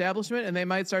of the establishment and they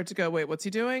might start to go, wait, what's he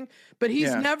doing? But he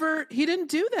didn't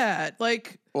do that.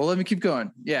 Like, well, let me keep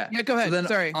going. Yeah. Yeah, go ahead. So then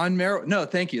Sorry. No,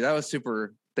 thank you. That was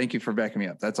super. Thank you for backing me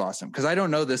up. That's awesome. Cause I don't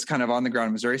know this kind of on the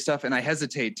ground Missouri stuff. And I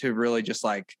hesitate to really just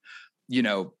like,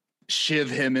 shiv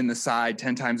him in the side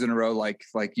 10 times in a row, like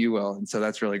you will. And so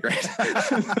that's really great.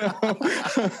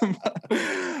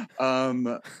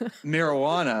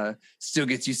 Marijuana still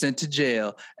gets you sent to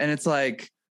jail. And it's like,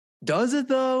 does it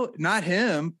though? Not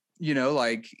him.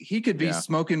 Like he could be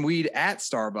smoking weed at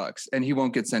Starbucks and he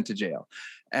won't get sent to jail.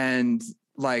 And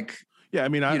like, yeah, I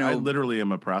mean, I literally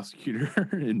am a prosecutor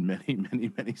in many,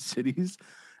 many, many cities.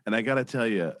 And I got to tell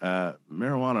you,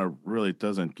 marijuana really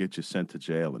doesn't get you sent to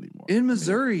jail anymore. In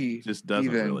Missouri, I mean, it just doesn't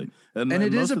even. really. And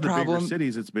it most is a of the problem. bigger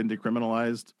cities, it's been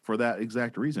decriminalized for that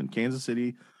exact reason. Kansas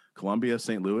City, Columbia,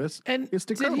 St. Louis, and it's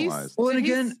decriminalized. Well, and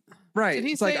again, right.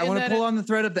 It's like I want to pull on the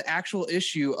thread of the actual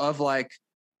issue of like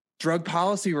drug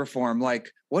policy reform.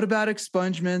 Like, what about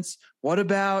expungements? What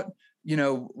about,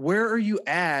 where are you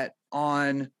at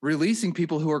on releasing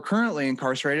people who are currently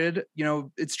incarcerated?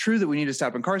 It's true that we need to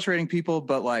stop incarcerating people,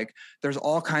 but like there's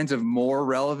all kinds of more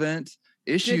relevant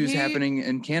issues happening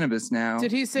in cannabis now.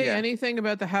 Did he say anything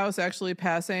about the House actually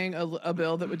passing a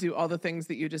bill that would do all the things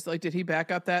that you just like? Did he back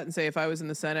up that and say, if I was in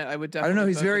the Senate, I would definitely? I don't know.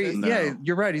 He's very,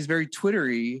 you're right. He's very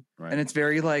Twittery, right. And it's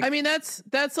very like, I mean, that's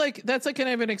like kind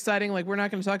of an exciting, like, we're not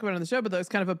going to talk about it on the show, but that's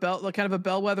kind of a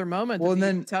bellwether moment. Well, and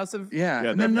then House of,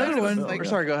 and then another one,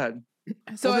 sorry, go ahead.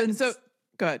 So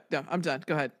go ahead. No, I'm done.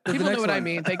 Go ahead. People know what I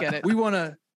mean. They get it.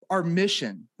 Our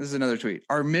mission, this is another tweet.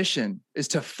 Our mission is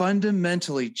to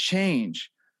fundamentally change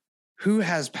who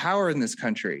has power in this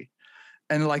country.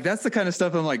 And like, that's the kind of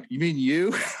stuff I'm like, you mean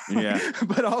you? Yeah.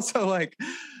 But also like,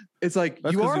 it's like,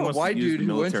 you are a white dude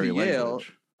who went to Yale.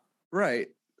 Right.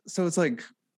 So it's like,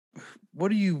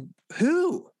 what are you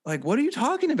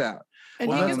talking about?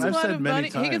 And he gets a lot of money.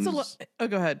 He gets a lot. Oh,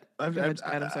 go ahead.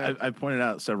 I've pointed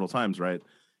out several times, right?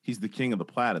 He's the king of the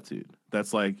platitude.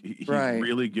 That's like, he's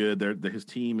really good. His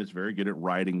team is very good at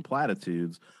writing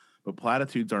platitudes, but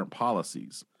platitudes aren't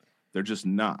policies. They're just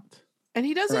not. And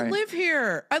he doesn't live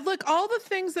here. Look, all the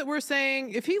things that we're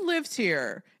saying, if he lived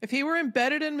here, if he were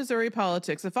embedded in Missouri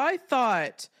politics, if I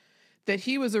thought that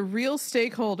he was a real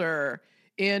stakeholder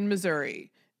in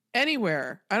Missouri,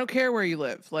 anywhere, I don't care where you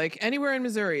live, like anywhere in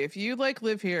Missouri, if you like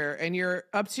live here and you're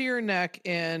up to your neck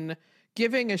in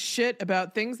giving a shit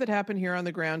about things that happen here on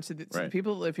the ground to the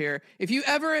people that live here, if you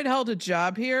ever had held a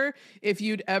job here, if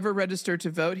you'd ever registered to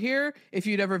vote here, if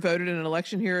you'd ever voted in an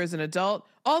election here as an adult,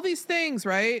 all these things,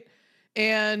 right?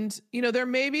 And, there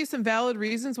may be some valid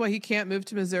reasons why he can't move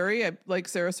to Missouri. Like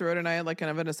Sarah Sirota and I, like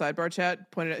kind of in a sidebar chat,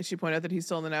 she pointed out that he's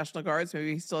still in the National Guard, so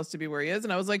maybe he still has to be where he is.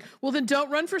 And I was like, well, then don't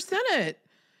run for Senate.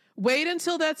 Wait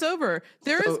until that's over.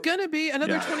 There's going to be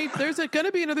another there's going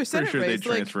to be another Senate pretty sure race.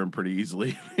 They transfer him pretty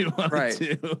easily if you wanted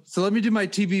to. So let me do my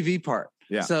TBV part.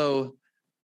 Yeah. So,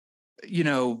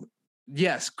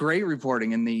 yes, great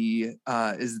reporting in the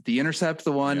is the Intercept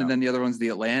the one, and then the other one's the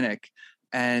Atlantic.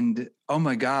 And oh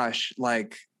my gosh,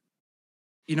 like,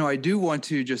 I do want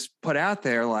to just put out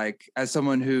there, like, as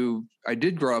someone who I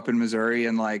did grow up in Missouri,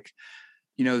 and like,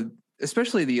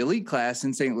 especially the elite class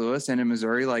in St. Louis and in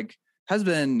Missouri, like, has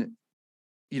been,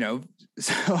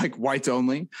 like whites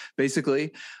only,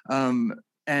 basically.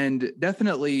 And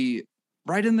definitely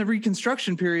right in the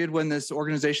Reconstruction period when this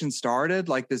organization started,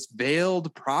 like this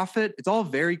veiled prophet, it's all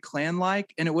very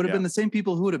Klan-like. And it would have been the same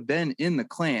people who would have been in the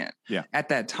Klan at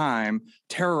that time,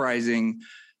 terrorizing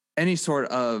any sort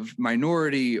of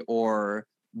minority or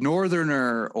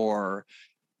Northerner or,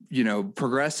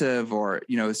 progressive or,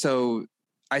 so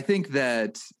I think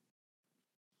that,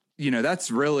 that's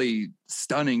really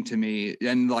stunning to me.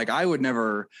 And like, I would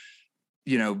never,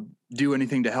 do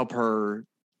anything to help her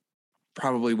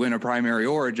probably win a primary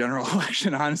or a general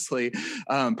election, honestly,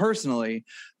 personally.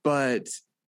 But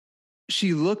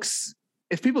she looks,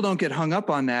 if people don't get hung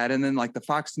up on that, and then like the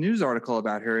Fox News article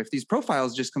about her, if these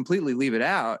profiles just completely leave it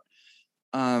out,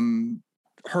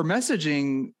 her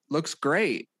messaging looks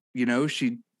great.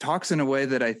 She talks in a way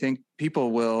that I think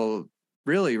people will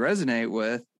really resonate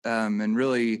with, and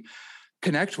really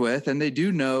connect with. And they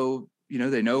do know,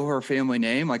 they know her family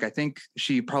name. Like, I think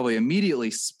she probably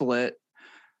immediately split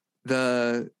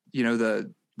the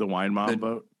The wine mom the-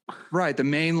 vote. Right, the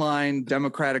mainline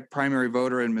Democratic primary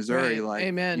voter in Missouri, Right. like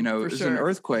Amen, for there's an sure.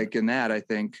 earthquake in that, I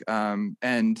think,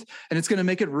 and it's going to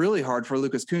make it really hard for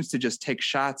Lucas Kunz to just take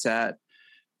shots at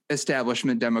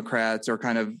establishment Democrats or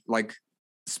kind of like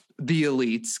the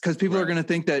elites, because people are Right. going to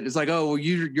think that it's like, oh, well,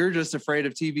 you're just afraid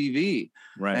of TBV,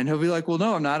 Right. and he'll be like, well,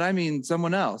 no, I'm not. I mean,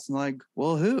 someone else. And like,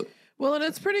 well, who? Well, and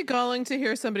it's pretty galling to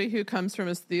hear somebody who comes from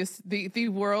the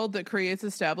world that creates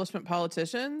establishment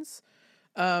politicians.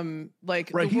 Like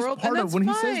Right, the he's world, part and of that's when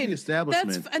fine. he says the establishment.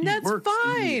 That's works in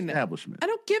the fine. establishment. I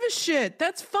don't give a shit.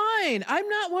 That's fine. I'm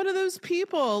not one of those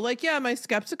people. Like, yeah, am I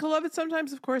skeptical of it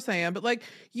sometimes? Of course I am. But like,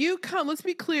 let's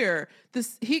be clear.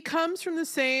 He comes from the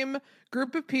same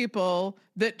group of people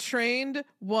that trained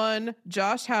one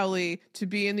Josh Hawley to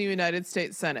be in the United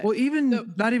States Senate. Well,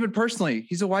 not even personally.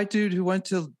 He's a white dude who went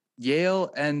to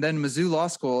Yale and then Mizzou Law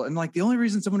School. And like the only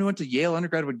reason someone who went to Yale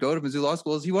undergrad would go to Mizzou Law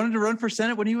School is he wanted to run for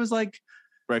Senate when he was like,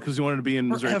 Right, because he wanted to be in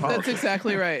Missouri Forever. politics. That's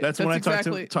exactly right. That's when I talk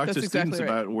to exactly students right.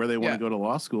 about where they want Yeah. to go to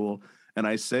law school. And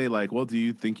I say, like, well, do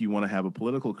you think you want to have a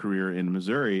political career in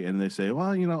Missouri? And they say,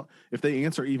 well, if they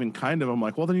answer even kind of, I'm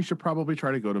like, well, then you should probably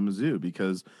try to go to Mizzou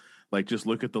because, like, just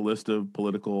look at the list of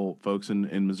political folks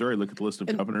in Missouri. Look at the list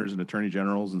of governors and attorney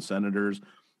generals and senators.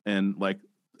 And, like,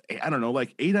 I don't know,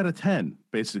 like 8 out of 10,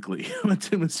 basically, went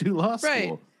to Mizzou Law School.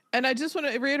 Right. And I just want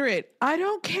to reiterate, I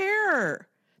don't care.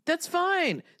 That's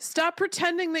fine. Stop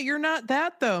pretending that you're not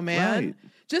that, though, man. Right.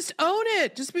 Just own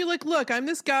it. Just be like, look, I'm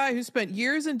this guy who spent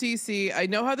years in D.C. I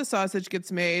know how the sausage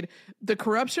gets made. The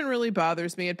corruption really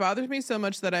bothers me. It bothers me so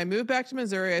much that I moved back to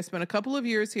Missouri. I spent a couple of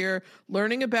years here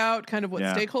learning about kind of what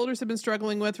stakeholders have been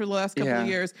struggling with for the last couple of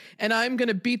years. And I'm going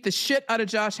to beat the shit out of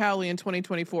Josh Hawley in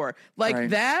 2024. Like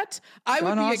that, I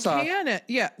would be a candidate.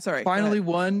 Yeah, sorry. Finally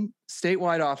won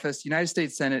statewide office, United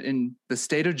States Senate in the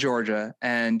state of Georgia.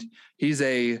 And he's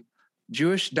a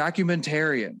Jewish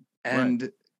documentarian.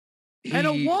 And and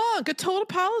a wonk, a total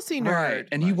policy nerd. Right.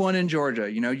 And he won in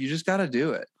Georgia. You just got to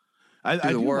do it.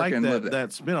 I do like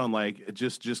that spin on like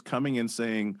just coming and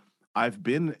saying, I've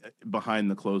been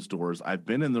behind the closed doors. I've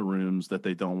been in the rooms that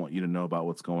they don't want you to know about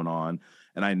what's going on.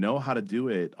 And I know how to do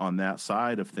it on that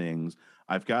side of things.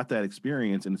 I've got that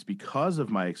experience, and it's because of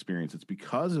my experience. It's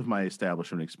because of my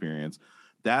establishment experience.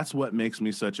 That's what makes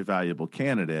me such a valuable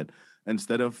candidate.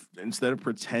 Instead of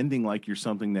pretending like you're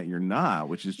something that you're not,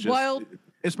 which is just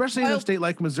especially in a state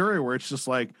like Missouri where it's just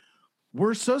like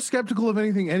we're so skeptical of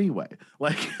anything anyway.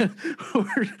 Like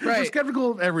we're skeptical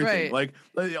of everything. Like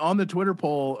on the Twitter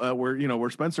poll where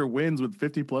Spencer wins with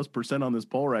 50+% on this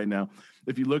poll right now.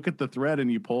 If you look at the thread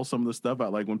and you pull some of the stuff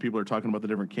out, like when people are talking about the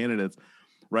different candidates,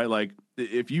 right? Like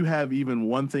if you have even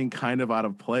one thing kind of out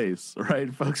of place,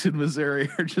 right? Folks in Missouri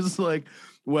are just like,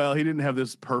 well, he didn't have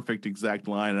this perfect exact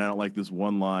line, and I don't like this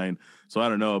one line, so I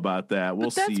don't know about that. We'll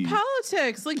see. That's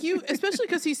politics. Like especially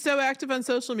because he's so active on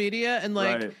social media, and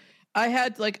like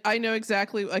I know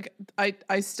exactly. Like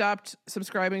I stopped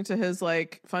subscribing to his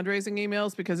like fundraising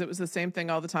emails because it was the same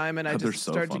thing all the time, and I just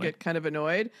started to get kind of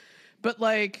annoyed. But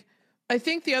like, I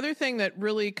think the other thing that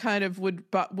really kind of would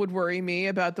worry me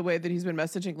about the way that he's been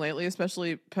messaging lately,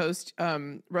 especially post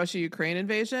Russia-Ukraine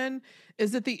invasion,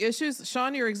 is that the issues,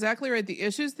 Sean, you're exactly right. The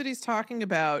issues that he's talking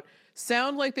about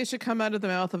sound like they should come out of the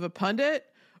mouth of a pundit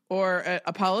or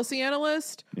a policy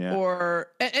analyst or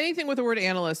anything with the word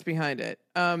analyst behind it.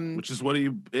 Which is what he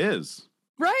is.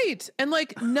 Right. And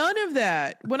like none of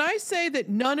that, when I say that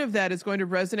none of that is going to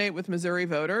resonate with Missouri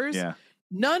voters,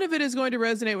 none of it is going to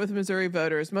resonate with Missouri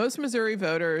voters. Most Missouri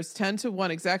voters tend to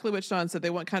want exactly what Sean said. They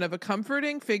want kind of a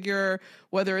comforting figure,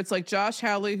 whether it's like Josh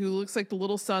Hawley, who looks like the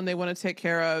little son they want to take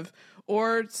care of,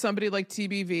 or somebody like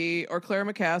TBV or Claire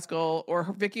McCaskill or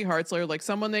Vicky Hartzler, like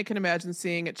someone they can imagine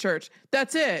seeing at church.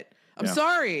 That's it. I'm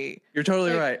sorry. You're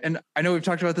totally right. And I know we've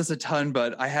talked about this a ton,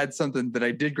 but I had something that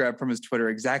I did grab from his Twitter,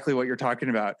 exactly what you're talking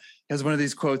about. He has one of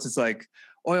these quotes. It's like,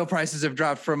 oil prices have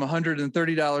dropped from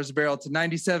 $130 a barrel to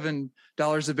 $97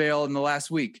 a barrel in the last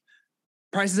week.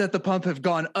 Prices at the pump have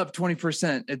gone up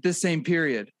 20% at this same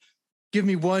period. Give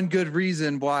me one good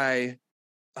reason why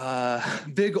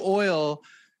big oil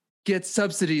gets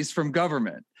subsidies from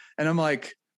government. And I'm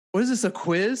like, what is this, a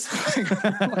quiz?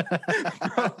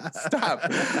 Bro,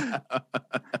 stop.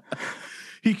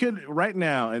 He could right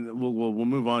now, and we'll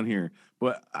move on here,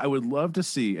 but I would love to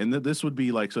see, and this would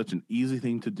be like such an easy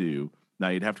thing to do. Now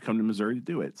you'd have to come to Missouri to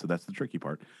do it, so that's the tricky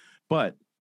part. But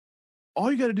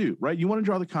all you got to do, right? You want to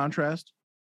draw the contrast?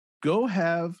 Go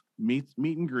have meet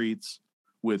and greets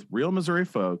with real Missouri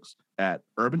folks at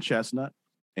Urban Chestnut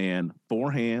and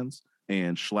Four Hands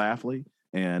and Schlafly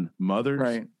and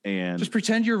Mother's and just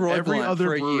pretend you're Roy every Blunt other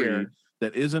for a brewery year.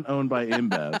 that isn't owned by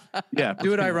InBev. Yeah,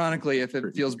 Do it please. ironically if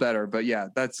it feels better, but yeah,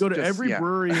 that's Go to just, every yeah.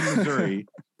 brewery in Missouri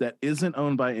that isn't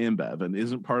owned by InBev and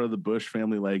isn't part of the Bush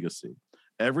family legacy,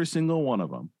 every single one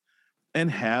of them,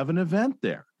 and have an event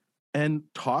there and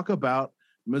talk about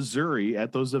Missouri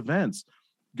at those events.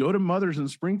 Go to Mother's in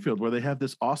Springfield where they have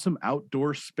this awesome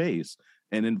outdoor space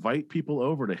and invite people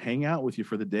over to hang out with you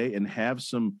for the day and have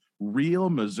some real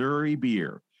Missouri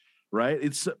beer. Right?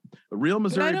 It's a real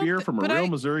Missouri beer from a real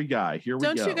Missouri guy. Here we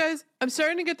go. Don't you guys? I'm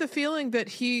starting to get the feeling that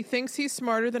he thinks he's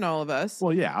smarter than all of us.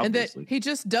 Well, yeah, obviously. And that he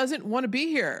just doesn't want to be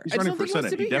here. He's running for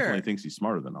Senate. He definitely thinks he's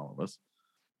smarter than all of us.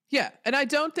 Yeah, and I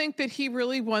don't think that he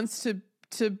really wants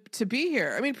to be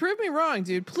here. I mean, prove me wrong,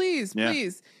 dude. Please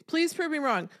prove me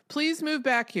wrong. Please move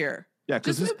back here. Yeah,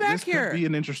 because this could be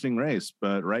an interesting race,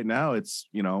 but right now it's,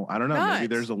 I don't know. Maybe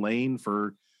there's a lane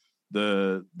for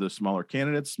the smaller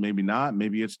candidates, maybe not.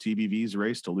 Maybe it's TBV's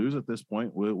race to lose at this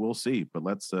point. We'll see. But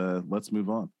let's move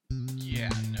on. Yeah,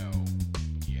 no,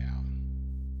 yeah.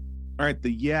 All right,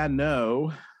 the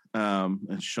no.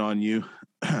 And Sean, you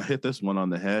hit this one on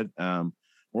the head.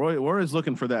 We're always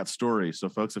looking for that story. So,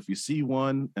 folks, if you see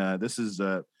one, this is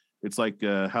it's like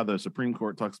how the Supreme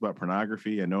Court talks about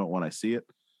pornography. I know it when I see it.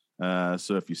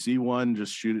 So if you see one,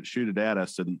 just shoot it at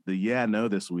us. So the no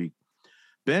this week,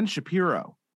 Ben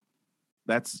Shapiro.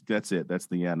 That's it. That's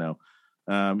the no.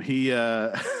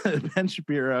 Ben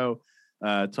Shapiro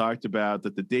talked about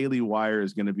that the Daily Wire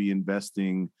is going to be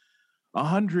investing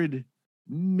 $100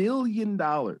 million.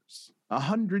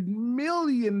 $100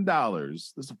 million.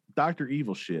 This is Dr.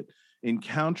 Evil shit in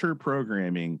counter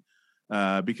programming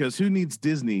because who needs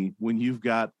Disney when you've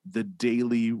got the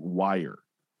Daily Wire?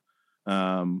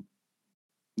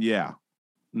 Yeah,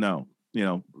 no,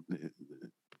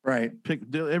 right.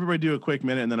 Everybody do a quick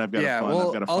minute, and then I've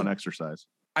got a fun exercise.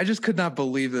 I just could not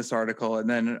believe this article, and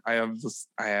then I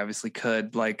obviously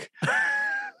could like.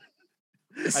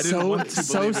 So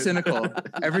cynical.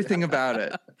 Everything about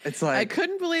it. It's like I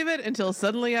couldn't believe it until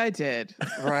suddenly I did.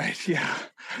 Right. Yeah.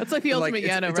 That's like the ultimate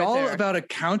Yano. It's all about a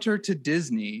counter to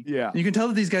Disney. Yeah. You can tell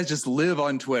that these guys just live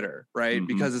on Twitter, right? Mm-hmm.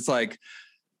 Because it's like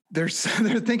they're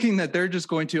thinking that they're just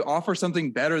going to offer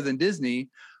something better than Disney.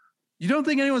 You don't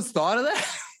think anyone's thought of that?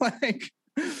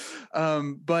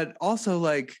 But also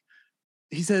like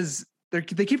he says.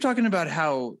 They keep talking about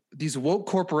how these woke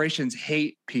corporations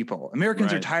hate people.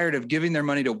 Americans are tired of giving their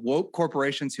money to woke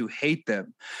corporations who hate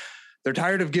them. They're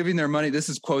tired of giving their money. This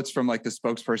is quotes from like the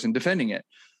spokesperson defending it.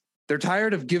 They're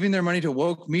tired of giving their money to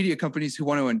woke media companies who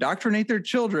want to indoctrinate their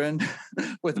children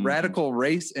with radical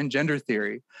race and gender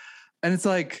theory. And it's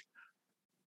like,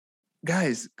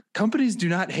 guys, companies do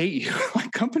not hate you.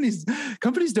 Like companies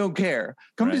don't care.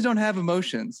 Companies don't have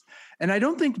emotions. And I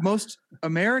don't think most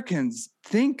Americans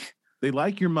think they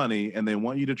like your money and they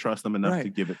want you to trust them enough to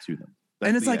give it to them.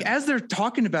 And it's like, as they're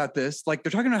talking about this, like they're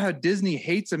talking about how Disney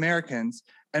hates Americans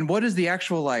and what is the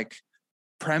actual like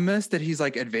premise that he's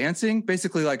like advancing?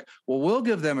 Basically like, well, we'll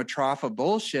give them a trough of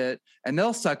bullshit and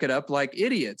they'll suck it up like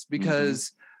idiots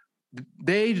because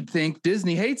they think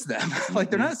Disney hates them. Like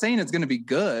they're not saying it's going to be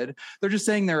good. They're just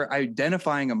saying they're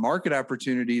identifying a market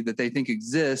opportunity that they think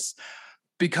exists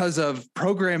because of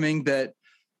programming that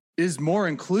is more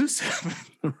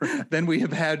inclusive than we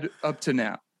have had up to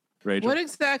now. Rachel? What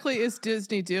exactly is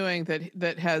Disney doing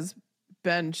that has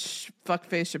been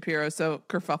fuckface Shapiro so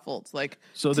kerfuffled? Like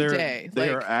so today, they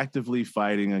are actively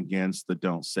fighting against the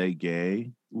 "Don't Say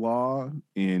Gay" law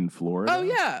in Florida. Oh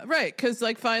yeah, right. Because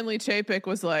like finally Chapek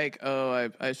was like,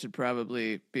 "Oh, I should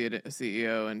probably be a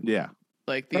CEO," and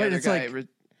like the other guy.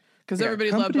 Because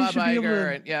everybody loved Bob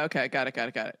Iger. And, okay, got it.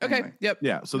 Okay, anyway. Yep.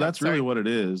 Yeah, so that's really what it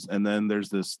is. And then there's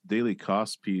this daily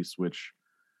cost piece, which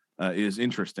is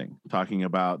interesting, talking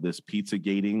about this pizza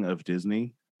gating of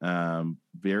Disney.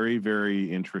 Very,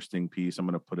 very interesting piece. I'm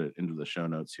going to put it into the show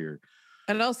notes here.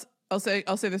 And I'll say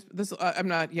this. I'm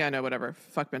not. Yeah, no, whatever.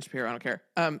 Fuck Ben Shapiro. I don't care.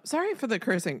 Sorry for the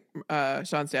cursing,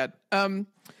 Sean's dad.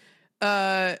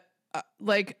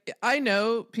 Like I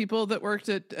know people that worked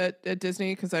at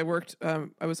Disney because I worked,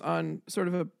 I was on sort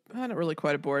of not really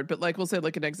quite a board, but like we'll say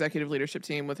like an executive leadership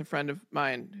team with a friend of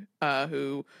mine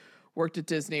who worked at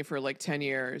Disney for like 10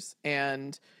 years.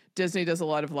 And Disney does a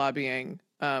lot of lobbying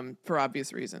for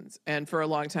obvious reasons. And for a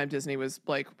long time, Disney was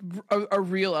like a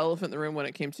real elephant in the room when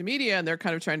it came to media. And they're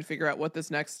kind of trying to figure out what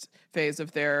this next phase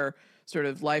of their sort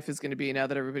of life is going to be now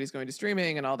that everybody's going to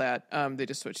streaming and all that. They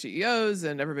just switched CEOs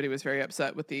and everybody was very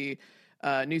upset with the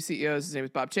new CEOs. His name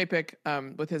was Bob Chapek,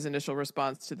 with his initial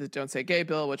response to the Don't Say Gay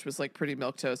bill, which was like pretty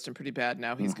milquetoast and pretty bad.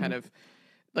 Now he's kind of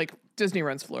like Disney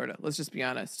runs Florida. Let's just be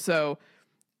honest. So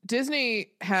Disney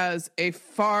has a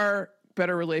far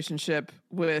better relationship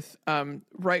with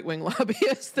right-wing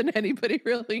lobbyists than anybody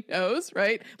really knows,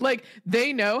 right? Like,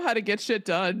 they know how to get shit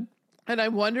done. And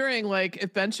I'm wondering, like,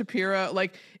 if Ben Shapiro,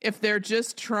 like, if they're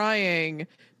just trying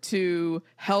to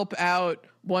help out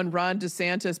one Ron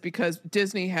DeSantis because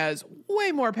Disney has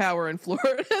way more power in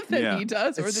Florida than he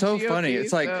does. Or It's the so GOP, funny.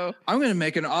 It's like, I'm going to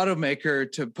make an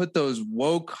automaker to put those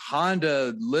woke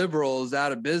Honda liberals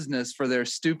out of business for their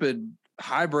stupid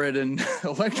hybrid and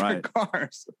electric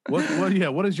cars.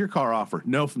 What does your car offer?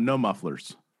 No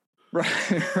mufflers.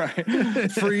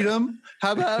 Right. Freedom.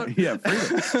 How about? Yeah,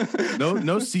 freedom.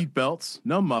 No seat belts,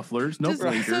 no mufflers, no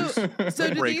blinkers, so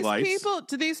no brake lights.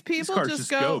 Do these people cars just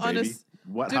go on baby.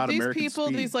 Do these people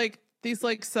these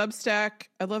Substack?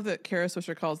 I love that Kara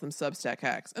Swisher calls them Substack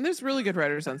hacks, and there's really good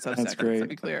writers on Substack. That's great. To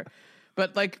be clear,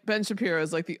 but like Ben Shapiro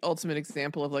is like the ultimate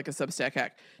example of like a Substack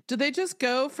hack. Do they just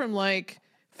go from like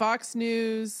Fox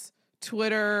News,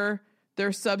 Twitter, their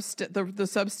the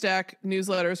Substack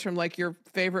newsletters from like your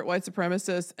favorite white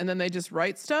supremacists, and then they just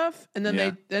write stuff, and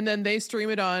then they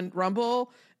stream it on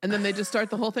Rumble, and then they just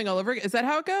start the whole thing all over again? Is that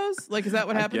how it goes? Like, is that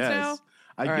what happens now?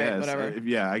 I guess. Whatever.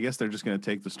 I guess they're just going to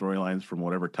take the storylines from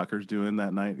whatever Tucker's doing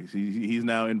that night. He's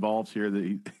now involved here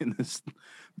in this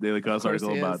Daily Kos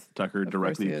article about Tucker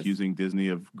directly accusing Disney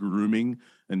of grooming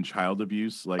and child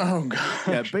abuse. Like, oh god,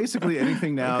 yeah, basically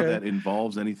anything now that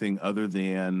involves anything other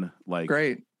than like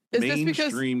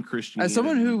mainstream Christianity. As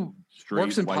someone who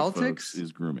works in politics,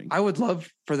 is grooming. I would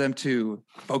love for them to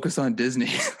focus on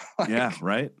Disney. Yeah,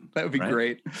 right. That would be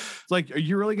great. It's like, are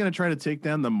you really going to try to take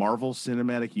down the Marvel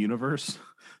Cinematic Universe?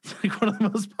 It's like one of the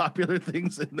most popular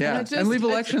things in there. Yeah, and leave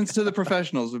elections to the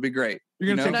professionals would be great.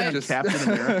 You're going to take down Captain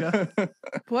America?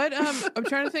 What? I'm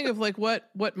trying to think of like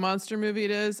what monster movie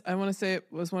it is. I want to say it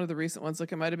was one of the recent ones.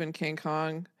 Like, it might have been King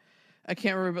Kong. I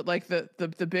can't remember, but like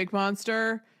the big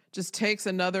monster just takes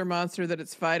another monster that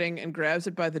it's fighting and grabs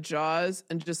it by the jaws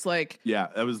and just like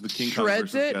that was the King Kong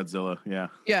versus Godzilla.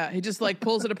 Yeah, he just like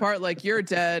pulls it apart like, you're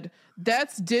dead.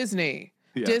 That's Disney.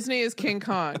 Disney is King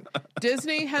Kong.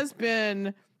 Disney has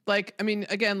been like, I mean,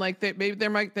 again, like they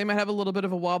might have a little bit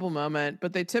of a wobble moment,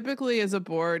 but they typically as a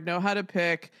board know how to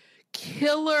pick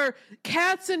killer.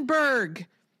 Katzenberg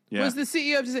was the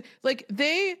CEO of Disney. Like,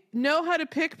 they know how to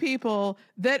pick people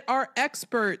that are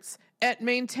experts at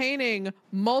maintaining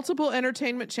multiple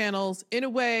entertainment channels in a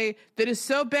way that is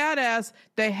so badass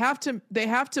they have to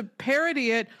parody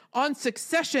it on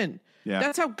Succession.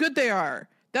 That's how good they are.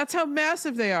 That's how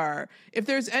massive they are. If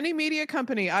there's any media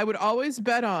company I would always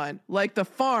bet on, like The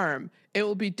Farm, it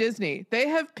will be Disney. They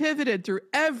have pivoted through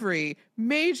every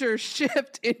major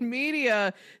shift in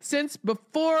media since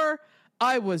before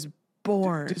I was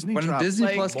born. When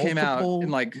Disney Plus came out in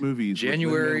like movies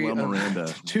January of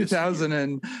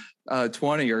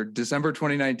 2020 or December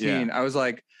 2019, I was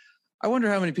like, I wonder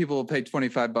how many people will pay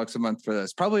 $25 a month for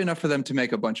this. Probably enough for them to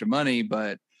make a bunch of money,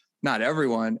 but not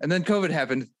everyone. And then COVID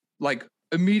happened like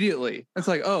immediately. It's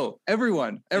like, oh,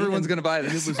 everyone's going to buy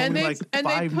this. It was only like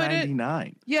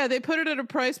 $5.99. Yeah, they put it at a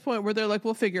price point where they're like,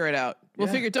 we'll figure it out. Don't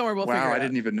worry, we'll figure it out. Wow, I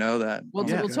didn't even know that. We'll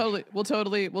totally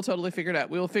figure it out.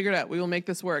 We will figure it out. We will make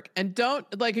this work. And don't,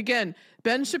 like, again,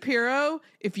 Ben Shapiro,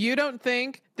 if you don't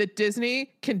think that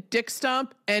Disney can dick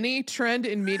stomp any trend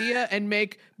in media and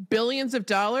make billions of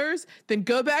dollars, then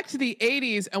go back to the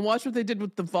 80s and watch what they did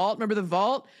with The Vault. Remember The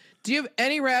Vault? Do you have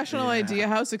any rational idea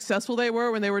how successful they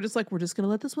were when they were just like, we're just going to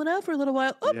let this one out for a little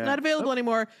while. Not available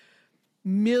anymore.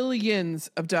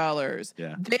 Millions of dollars.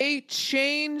 They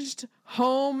changed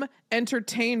home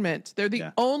entertainment. They're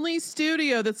the only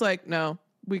studio that's like, no,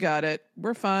 we got it.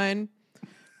 We're fine.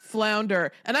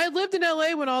 Flounder. And I lived in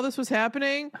LA when all this was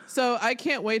happening, so I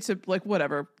can't wait to, like,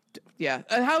 whatever. Yeah.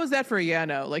 How is that for a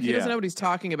no? Like, he doesn't know what he's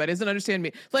talking about. He doesn't understand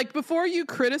me. Like, before you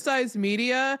criticize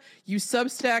media, you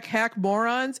Substack hack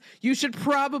morons, you should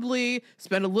probably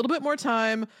spend a little bit more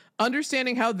time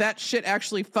understanding how that shit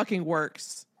actually fucking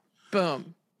works.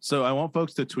 Boom. So I want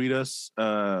folks to tweet us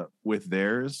with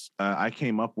theirs. I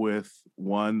came up with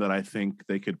one that I think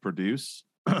they could produce.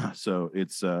 So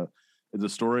it's a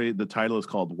story. The title is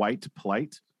called White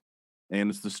Plight. And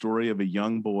it's the story of a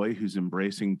young boy who's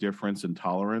embracing difference and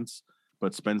tolerance,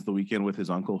 but spends the weekend with his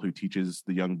uncle, who teaches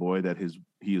the young boy that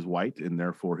he is white and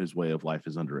therefore his way of life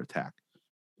is under attack.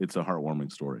 It's a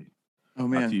heartwarming story. Oh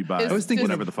man, to you by I was thinking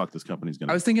whatever the fuck this company's going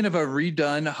to. I was thinking of a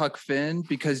redone Huck Finn,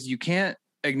 because you can't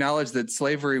acknowledge that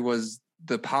slavery was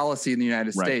the policy in the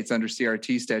United States under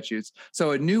CRT statutes.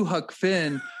 So a new Huck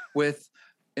Finn with,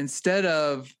 instead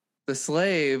of the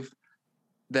slave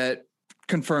that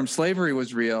confirmed slavery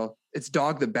was real, it's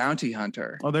Dog the Bounty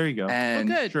Hunter. Oh, there you go. And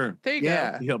good. Sure. There you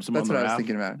go. He helps him That's on the what I was raft.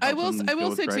 thinking about. I will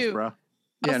say too.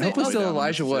 Yeah, and hopefully Way still down in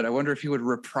Elijah Wood. Mississippi. I wonder if he would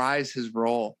reprise his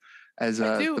role as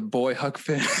do- the boy Huck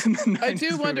Finn. In the I 90s do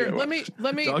movie wonder. I Let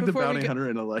watched. me Dog the before we Bounty get, Hunter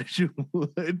and Elijah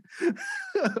Wood.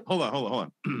 hold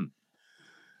on.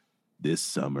 This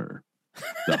summer,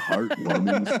 the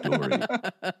heartwarming story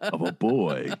of a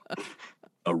boy,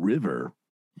 a river,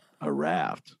 a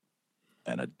raft,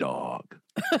 and a dog.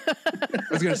 I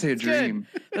was going to say a That's good. dream.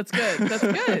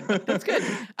 That's good.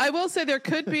 I will say there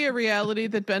could be a reality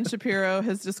that Ben Shapiro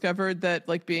has discovered that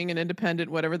like being an independent,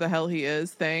 whatever the hell he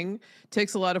is, thing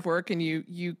takes a lot of work, and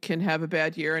you can have a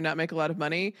bad year and not make a lot of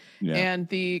money. Yeah. And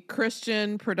the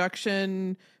Christian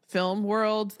production film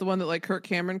world, the one that like Kirk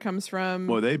Cameron comes from,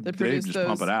 Well, they produce just those,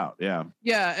 pump it out. Yeah.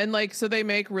 Yeah, and like so they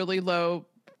make really low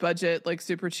budget, like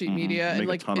super cheap media, Make and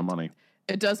like a ton of money.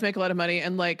 It does make a lot of money,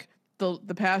 and like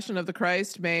the Passion of the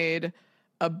Christ made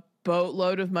a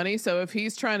boatload of money. So if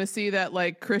he's trying to see that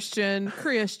like Christian,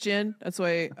 that's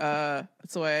why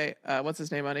what's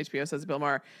his name on HBO says Bill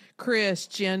Maher,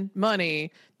 Christian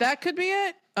money, that could be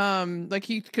it. Like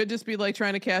he could just be like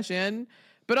trying to cash in,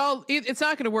 but it's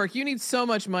not going to work. You need so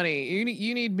much money. You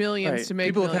need millions Right. to make.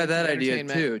 People have had millions that of idea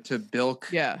entertainment. too, to bilk.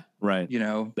 Yeah. Right. You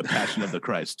know, The Passion of the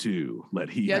Christ too. Let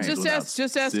he Yeah, handle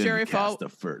just ask sin, Jerry cast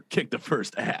Falwell. kick the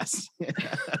first ass.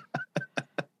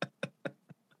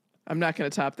 I'm not going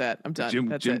to top that. I'm done. Jim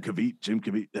That's it.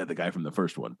 Caviezel, the guy from the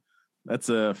first one. That's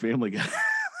a Family Guy.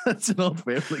 That's an old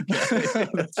Family Guy.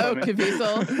 Oh,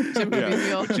 Caviezel, Jim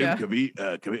Caviezel. Jim Yeah.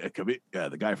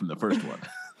 Caviezel, the guy from the first one.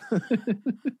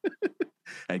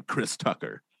 And Chris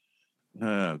Tucker.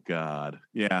 Oh God.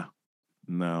 Yeah.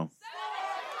 No.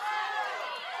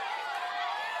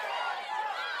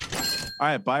 All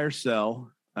right, buy or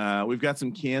sell. We've got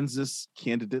some Kansas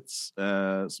candidates,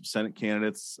 some Senate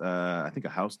candidates, I think a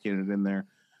House candidate in there.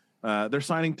 They're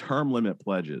signing term limit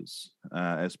pledges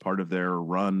as part of their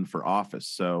run for office.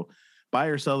 So buy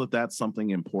or sell that's something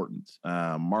important.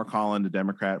 Mark Holland, a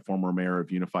Democrat, former mayor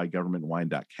of Unified Government in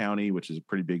Wyandotte County, which is a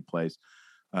pretty big place.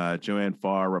 Joanne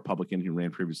Farr, Republican who ran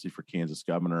previously for Kansas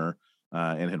governor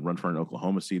and had run for an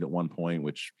Oklahoma seat at one point,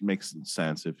 which makes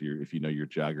sense if you know your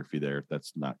geography there.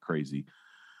 That's not crazy.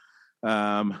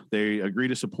 They agree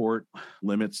to support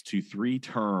limits to 3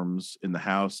 terms in the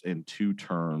House and 2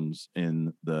 terms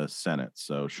in the Senate.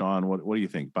 So, Sean, what do you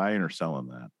think? Buying or selling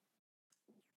that?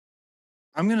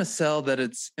 I'm going to sell that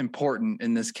it's important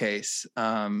in this case.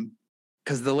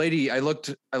 Because the lady, I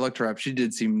looked her up. She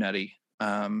did seem nutty.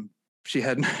 She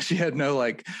had no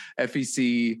like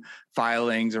FEC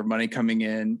filings or money coming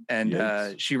in,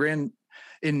 and she ran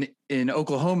in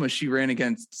Oklahoma. She ran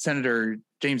against Senator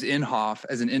James Inhofe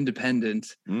as an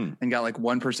independent and got like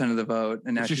 1% of the vote.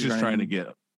 And now she's just trying to get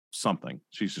something.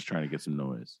 She's just trying to get some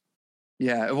noise.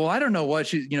 Yeah. Well, I don't know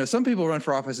what some people run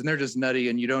for office and they're just nutty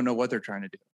and you don't know what they're trying to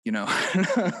do,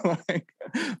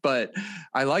 but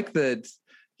I like that,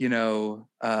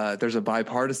 there's a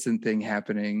bipartisan thing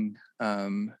happening.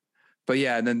 But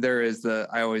yeah, and then there is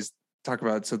I always talk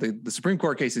about, so the Supreme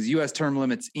Court case is U.S. Term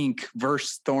Limits, Inc.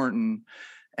 versus Thornton.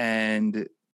 And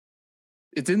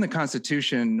it's in the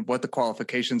Constitution what the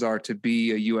qualifications are to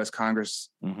be a U.S. Congress,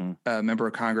 member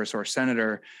of Congress or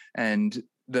senator. And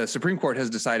the Supreme Court has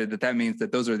decided that means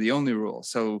that those are the only rules.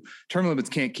 So term limits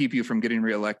can't keep you from getting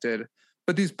reelected.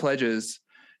 But these pledges,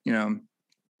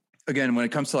 again, when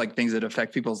it comes to like things that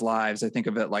affect people's lives, I think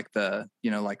of it like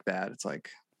like that. It's like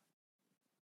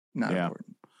not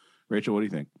important. Rachel, what do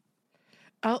you think?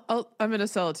 I'm going to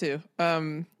sell it too.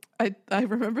 I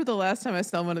remember the last time I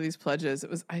saw one of these pledges. It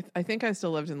was I think I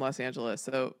still lived in Los Angeles,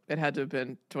 so it had to have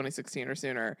been 2016 or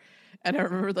sooner. And I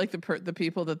remember like the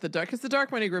people that the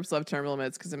dark money groups love term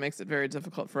limits because it makes it very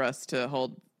difficult for us to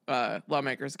hold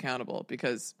lawmakers accountable.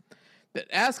 Because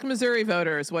ask Missouri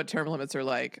voters what term limits are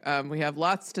like. We have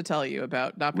lots to tell you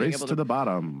about not being able to the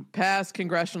bottom, pass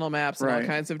congressional maps and all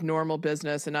kinds of normal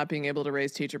business, and not being able to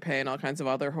raise teacher pay and all kinds of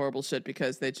other horrible shit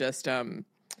because they just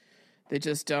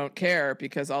don't care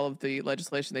because all of the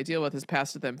legislation they deal with is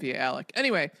passed to them via ALEC.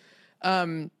 Anyway, back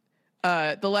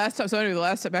to the last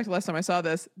time I saw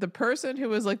this, the person who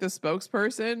was like the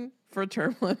spokesperson for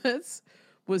term limits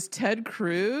was Ted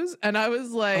Cruz. And I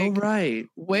was like,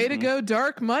 way to go,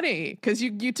 dark money. Because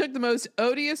you took the most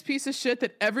odious piece of shit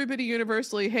that everybody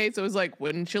universally hates. It was like,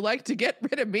 wouldn't you like to get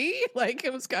rid of me? Like,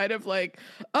 it was kind of like,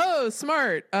 oh,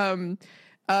 smart.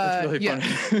 That's really funny.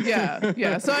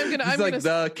 Yeah. So I'm gonna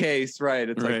the case, right?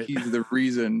 It's like he's the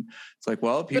reason. It's like,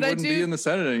 well, he wouldn't be in the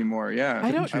Senate anymore. Yeah.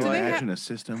 I don't imagine a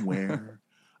system where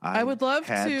I would love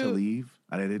had to leave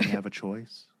and I didn't have a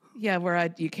choice. Yeah, where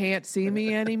you can't see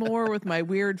me anymore with my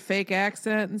weird fake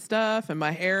accent and stuff, and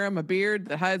my hair and my beard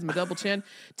that hides my double chin.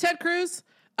 Ted Cruz,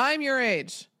 I'm your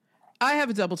age. I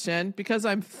have a double chin because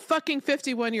I'm fucking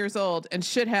 51 years old and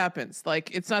shit happens.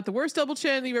 Like, it's not the worst double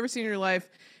chin that you've ever seen in your life,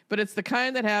 but it's the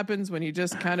kind that happens when you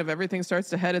just kind of everything starts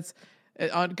to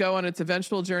go on its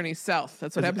eventual journey south.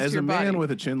 That's what happens to your body. As a man with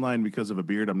a chin line because of a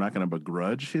beard, I'm not going to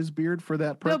begrudge his beard for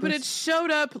that purpose. No, but it showed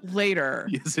up later.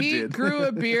 Yes, it he did. grew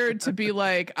a beard to be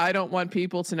like, I don't want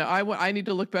people to know. I need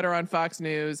to look better on Fox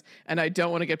News, and I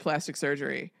don't want to get plastic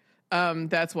surgery.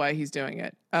 That's why he's doing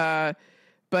it.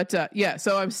 Yeah,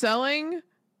 so I'm selling,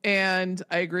 and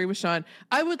I agree with Sean.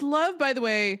 I would love, by the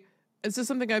way, this is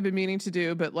something I've been meaning to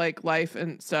do, but like life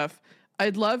and stuff,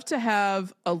 I'd love to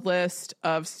have a list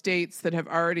of states that have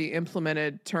already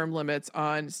implemented term limits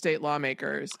on state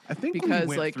lawmakers. I think because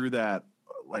we went through that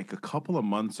like a couple of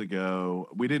months ago.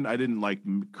 I didn't like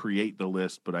create the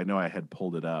list, but I know I had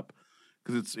pulled it up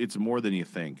because it's more than you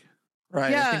think.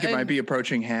 Right. Yeah, I think it might be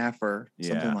approaching half or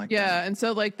something like that. Yeah. And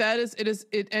so like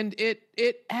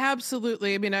it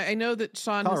absolutely, I mean, I know that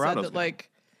Sean has said that like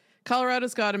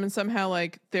Colorado's got him and somehow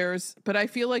like but I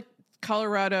feel like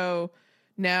Colorado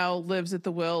now lives at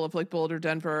the will of like Boulder,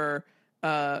 Denver,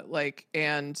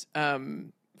 and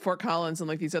Fort Collins and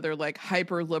like these other like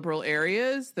hyper liberal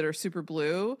areas that are super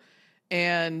blue.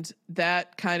 And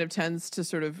that kind of tends to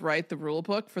sort of write the rule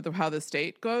book for how the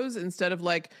state goes instead of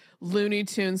like Looney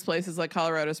Tunes places like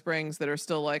Colorado Springs that are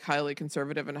still like highly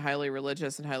conservative and highly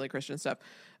religious and highly Christian stuff.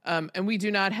 And we do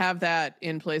not have that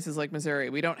in places like Missouri.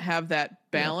 We don't have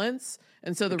that balance. Yeah.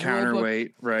 And so the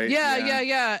counterweight, right?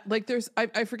 Yeah. Like there's,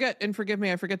 I forget, and forgive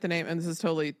me, I forget the name, and this is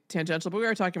totally tangential, but we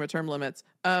are talking about term limits.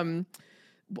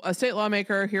 A state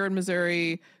lawmaker here in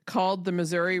Missouri called the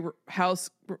Missouri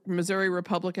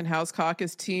Republican House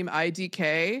Caucus Team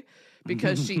IDK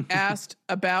because she asked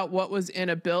about what was in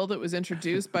a bill that was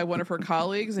introduced by one of her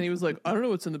colleagues. And he was like, I don't know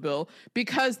what's in the bill,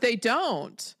 because they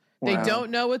don't. Wow. They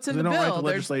don't know what's in the bill. They don't write the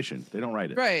legislation. They don't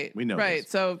write it. Right. We know. Right.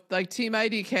 This. So like Team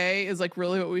IDK is like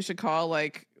really what we should call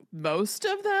like most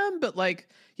of them. But like,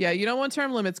 yeah, you don't want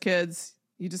term limits, kids.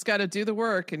 You just got to do the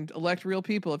work and elect real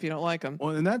people if you don't like them.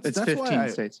 Well, and that's 15 why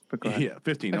states. But go ahead. Yeah,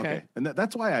 15. Okay. And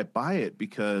that's why I buy it,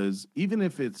 because even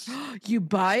if it's you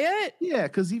buy it, yeah,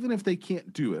 because even if they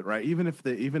can't do it, right? Even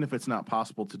if it's not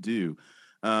possible to do,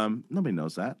 nobody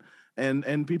knows that,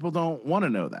 and people don't want to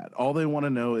know that. All they want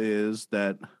to know is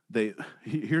that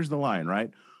here's the line, right?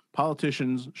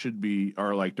 Politicians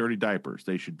are like dirty diapers.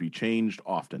 They should be changed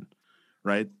often,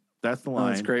 right? That's the line.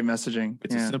 That's great messaging.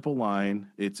 It's a simple line.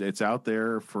 It's out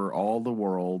there for all the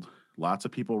world. Lots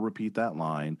of people repeat that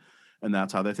line, and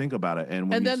that's how they think about it. And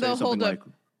when you say something like,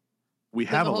 "We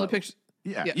have a picture,"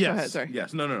 yes, go ahead, sorry.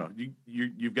 Yes, no.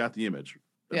 You've got the image.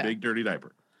 A big dirty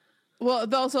diaper. Well,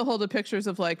 they'll also hold up pictures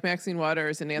of like Maxine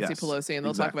Waters and Nancy Pelosi, and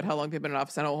they'll talk about how long they've been in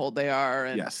office and how old they are,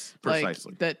 and yes,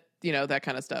 precisely like that. That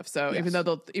kind of stuff. So even though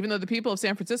the people of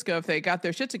San Francisco, if they got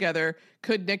their shit together,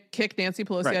 could kick Nancy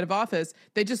Pelosi out of office,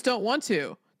 they just don't want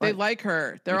to. They like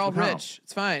her. They're all rich.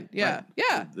 It's fine. Yeah.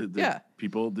 Right. Yeah.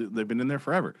 People, they've been in there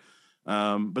forever.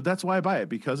 But that's why I buy it,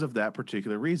 because of that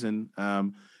particular reason.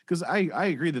 Because I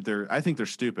agree that I think they're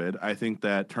stupid. I think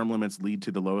that term limits lead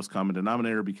to the lowest common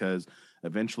denominator, because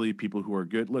eventually people who are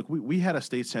good. Look, we had a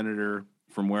state senator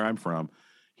from where I'm from.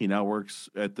 He now works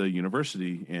at the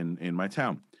university in my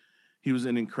town. He was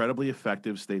an incredibly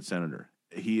effective state senator.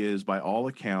 He is, by all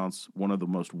accounts, one of the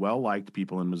most well-liked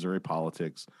people in Missouri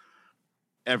politics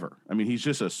ever. I mean, he's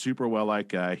just a super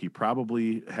well-liked guy. He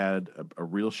probably had a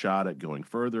real shot at going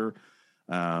further,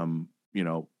 but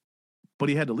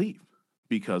he had to leave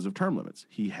because of term limits.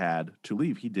 He had to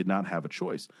leave. He did not have a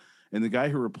choice. And the guy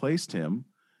who replaced him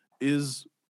is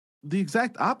the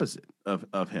exact opposite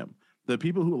of him. The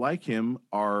people who like him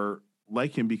are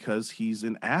like him because he's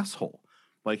an asshole.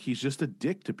 Like, he's just a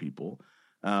dick to people,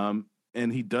 and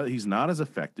he's not as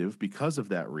effective because of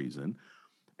that reason.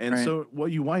 And so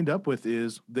what you wind up with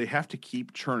is they have to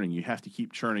keep churning. You have to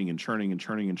keep churning and churning and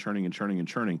churning and churning and churning and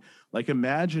churning. Like,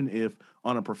 imagine if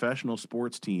on a professional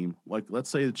sports team, like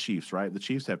let's say the Chiefs, right? The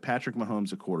Chiefs have Patrick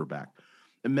Mahomes at quarterback.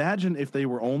 Imagine if they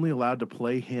were only allowed to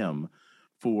play him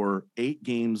for 8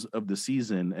 games of the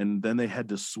season, and then they had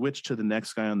to switch to the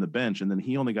next guy on the bench, and then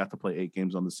he only got to play 8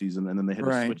 games on the season, and then they had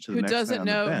to switch to the next guy on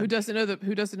the bench. Who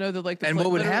doesn't know the like. And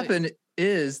what would happen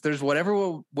is there's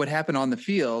whatever would happen on the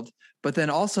field, but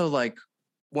then also like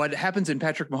what happens in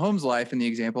Patrick Mahomes' life in the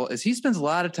example is he spends a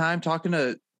lot of time talking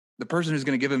to the person who's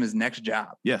going to give him his next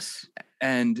job. Yes,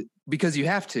 and because you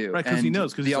have to, right? Because he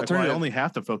knows, because the alternative, I only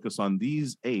have to focus on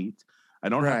these 8. I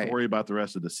don't have to worry about the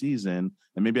rest of the season,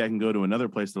 and maybe I can go to another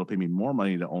place that'll pay me more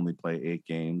money to only play 8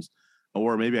 games,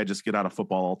 or maybe I just get out of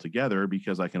football altogether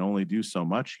because I can only do so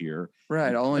much here.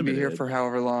 Right, I'll only be here for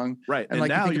however long. Right, and like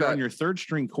now you're on your 3rd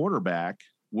string quarterback,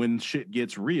 when shit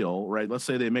gets real, right? Let's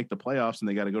say they make the playoffs and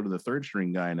they got to go to the third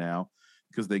string guy now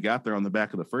because they got there on the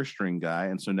back of the first string guy.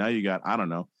 And so now you got, I don't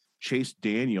know, Chase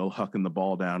Daniel hucking the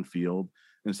ball downfield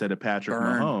instead of Patrick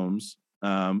Mahomes.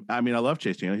 I mean, I love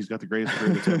Chase Daniel. He's got the greatest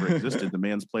career that's ever existed. The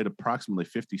man's played approximately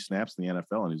 50 snaps in the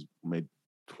NFL and he's made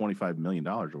 $25 million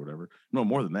or whatever. No,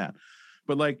 more than that.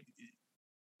 But like,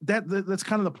 that's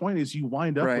kind of the point is you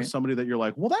wind up with somebody that you're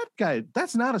like, well, that guy,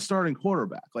 that's not a starting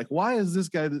quarterback. Like, why is this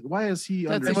guy, why is he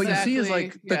under? And what you see is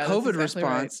like the COVID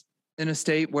response in a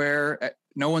state where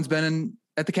no one's been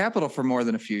at the Capitol for more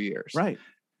than a few years. Right.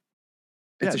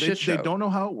 It's a shit show. They don't know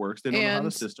how it works. They don't know how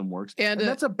the system works. And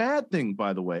that's a bad thing,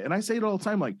 by the way. And I say it all the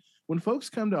time. Like when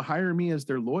folks come to hire me as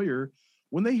their lawyer,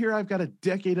 when they hear I've got a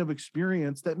decade of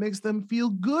experience, that makes them feel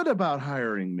good about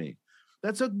hiring me.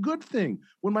 That's a good thing.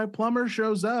 When my plumber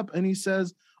shows up and he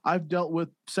says, I've dealt with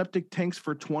septic tanks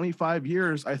for 25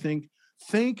 years, I think,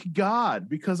 thank God,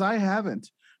 because I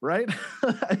haven't, right?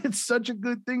 It's such a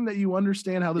good thing that you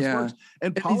understand how this works.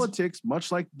 And politics,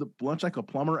 much like a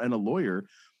plumber and a lawyer,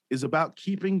 is about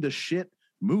keeping the shit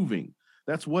moving.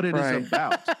 That's what it is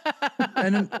about.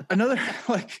 And another,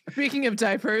 like, speaking of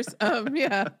diapers,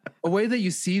 a way that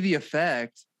you see the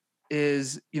effect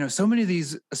is, so many of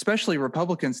these, especially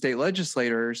Republican state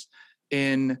legislators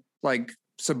in like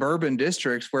suburban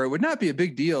districts where it would not be a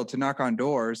big deal to knock on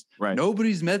doors. Right.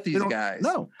 Nobody's met these guys.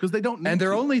 No, because they don't need and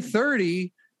they're to. only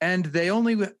 30 and they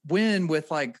only win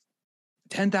with like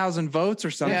 10,000 votes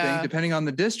or something, depending on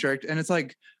the district. And it's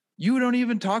like, you don't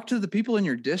even talk to the people in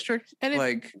your district.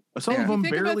 And some of them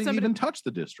barely even touch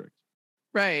the district.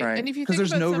 Right. And if you because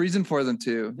there's no reason for them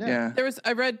to. Yeah.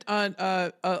 I read on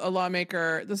a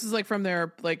lawmaker, this is like from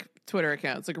their like Twitter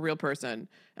account, it's like a real person.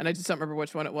 And I just don't remember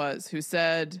which one it was, who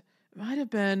said, it might have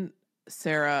been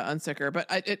Sarah Unsicker, but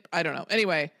I don't know.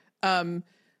 Anyway,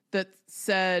 that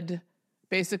said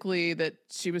basically that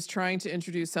she was trying to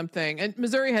introduce something. And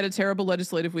Missouri had a terrible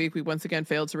legislative week. We once again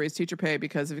failed to raise teacher pay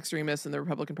because of extremists in the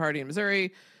Republican Party in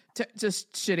Missouri.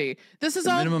 Just shitty. This is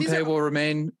the minimum pay will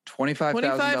remain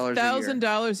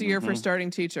 $25,000 a year for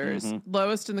starting teachers,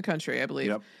 lowest in the country, I believe.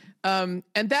 Yep.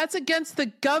 And that's against the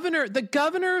governor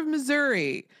of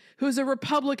Missouri, who's a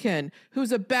Republican,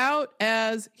 who's about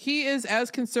he is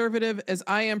as conservative as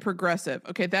I am progressive.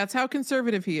 Okay, that's how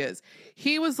conservative he is.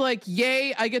 He was like,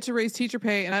 yay, I get to raise teacher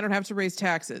pay and I don't have to raise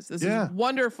taxes. This is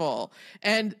wonderful.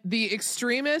 And the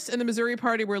extremists in the Missouri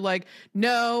party were like,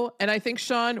 no. And I think,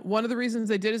 Sean, one of the reasons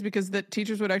they did is because the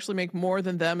teachers would actually make more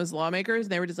than them as lawmakers.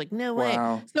 And they were just like, no way.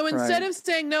 So instead of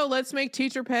saying, no, let's make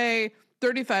teacher pay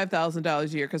 $35,000 a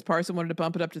year, because Parson wanted to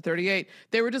bump it up to 38.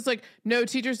 They were just like, no,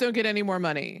 teachers don't get any more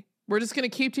money. We're just going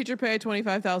to keep teacher pay at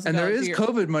 $25,000. And there is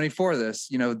COVID money for this.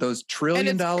 Those $1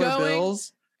 trillion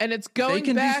bills. And it's going They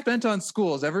can back, be spent on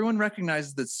schools. Everyone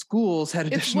recognizes that schools had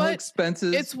additional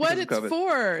expenses. It's what it's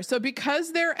for. So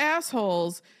because they're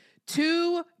assholes,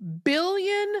 $2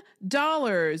 billion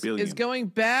is going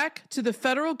back to the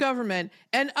federal government,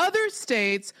 and other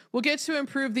states will get to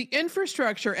improve the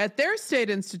infrastructure at their state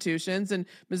institutions. And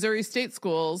Missouri state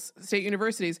schools, state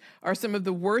universities, are some of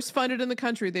the worst funded in the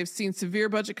country. They've seen severe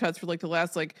budget cuts for like the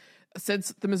last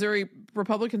since the Missouri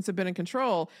Republicans have been in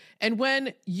control. And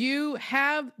when you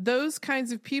have those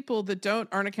kinds of people that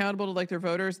aren't accountable to like their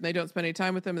voters, and they don't spend any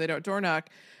time with them, and they don't door knock,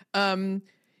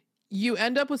 you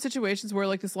end up with situations where,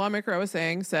 like this lawmaker I was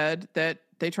saying said that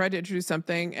they tried to introduce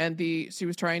something, and she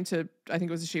was trying to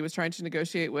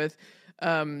negotiate with,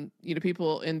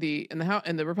 people in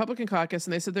the Republican caucus,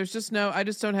 and they said, "There's just I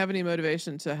just don't have any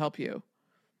motivation to help you."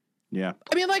 Yeah,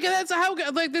 I mean, like that's how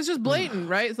that's just blatant,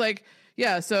 right? It's like,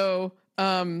 yeah, so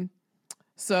fuck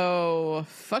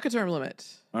a term limit.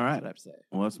 All right, that's what I have to say.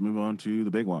 Well, let's move on to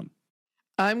the big one.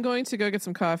 I'm going to go get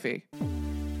some coffee.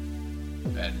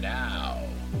 And now,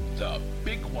 the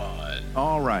big one.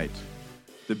 All right.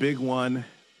 The big one,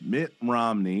 Mitt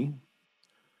Romney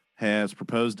has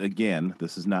proposed again,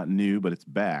 this is not new, but it's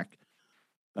back,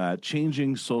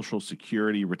 changing Social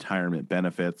Security retirement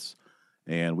benefits.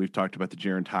 And we've talked about the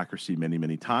gerontocracy many,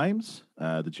 many times.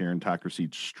 The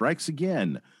gerontocracy strikes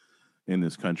again in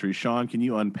this country. Sean, can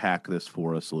you unpack this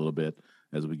for us a little bit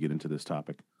as we get into this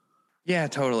topic? Yeah,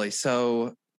 totally.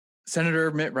 So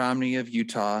Senator Mitt Romney of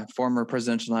Utah, former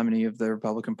presidential nominee of the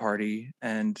Republican Party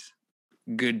and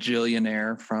good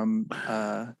gillionaire from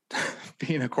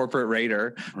being a corporate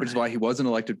raider, which is why he wasn't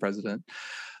elected president,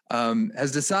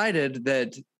 has decided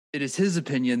that it is his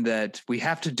opinion that we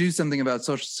have to do something about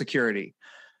Social Security.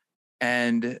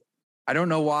 And I don't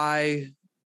know why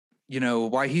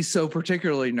he's so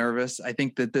particularly nervous. I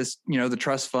think that this, the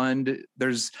trust fund,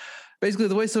 there's basically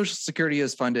the way Social Security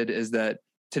is funded is that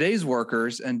today's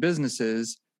workers and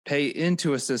businesses pay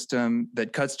into a system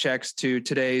that cuts checks to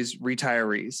today's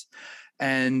retirees.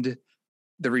 And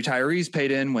the retirees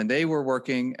paid in when they were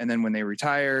working, and then when they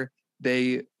retire,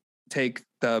 they take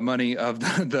the money of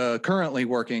the currently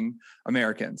working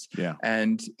Americans. Yeah.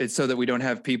 And it's so that we don't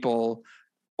have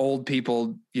old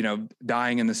people,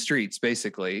 dying in the streets,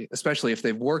 basically, especially if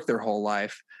they've worked their whole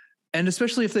life. And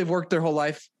especially if they've worked their whole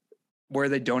life where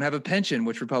they don't have a pension,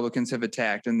 which Republicans have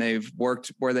attacked, and they've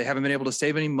worked where they haven't been able to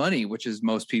save any money, which is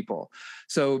most people.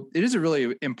 So it is a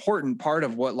really important part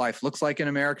of what life looks like in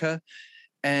America.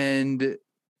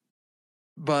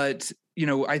 But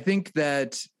I think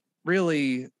that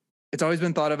really it's always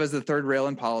been thought of as the third rail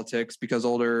in politics because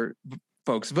older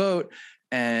folks vote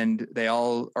and they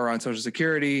all are on Social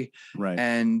Security. Right.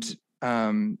 And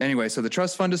anyway, so the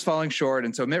trust fund is falling short.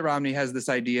 And so Mitt Romney has this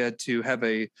idea to have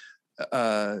a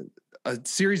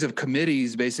series of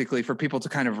committees basically for people to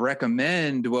kind of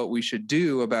recommend what we should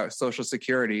do about Social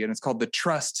Security. And it's called the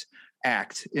Trust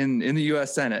Act in the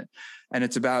US Senate. And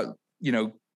it's about,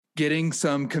 getting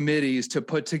some committees to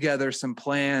put together some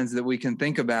plans that we can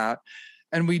think about.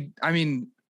 And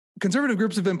conservative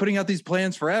groups have been putting out these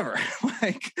plans forever.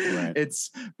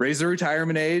 It's raise the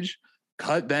retirement age,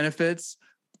 cut benefits.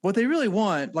 What they really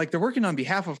want, they're working on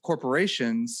behalf of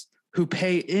corporations who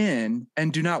pay in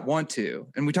and do not want to.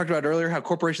 And we talked about earlier how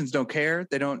corporations don't care.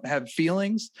 They don't have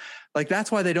feelings. That's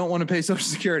why they don't want to pay Social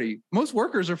Security. Most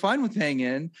workers are fine with paying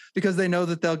in because they know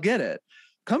that they'll get it.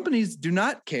 Companies do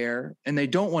not care and they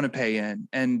don't want to pay in.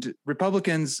 And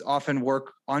Republicans often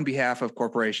work on behalf of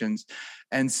corporations.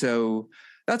 And so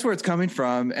that's where it's coming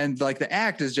from. And the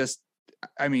act is just,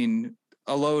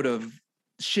 a load of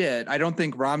shit. I don't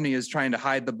think Romney is trying to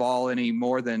hide the ball any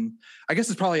more than, I guess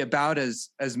it's probably about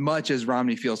as much as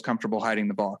Romney feels comfortable hiding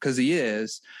the ball, because he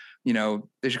is.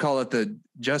 They should call it the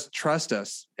Just Trust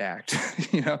Us Act,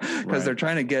 because they're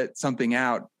trying to get something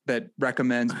out that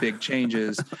recommends big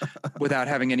changes without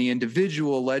having any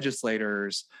individual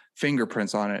legislators'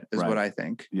 fingerprints on it, is what I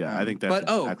think. Yeah, I think that's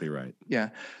exactly right. Yeah.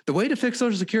 The way to fix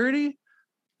Social Security,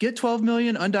 get 12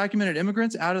 million undocumented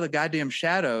immigrants out of the goddamn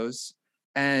shadows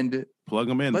and plug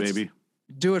them in, baby.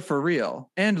 Do it for real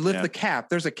and lift the cap.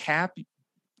 There's a cap.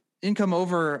 Income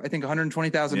over, I think,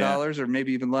 $120,000 or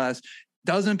maybe even less.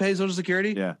 Doesn't pay Social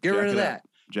Security. Yeah, get rid of that.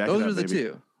 Those are the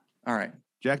two. All right.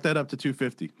 Jack that up to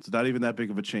 $250. It's not even that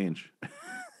big of a change.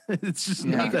 It's just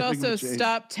not you could that big of a also change.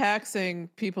 stop taxing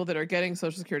people that are getting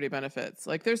Social Security benefits.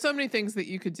 There's so many things that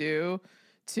you could do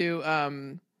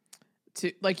to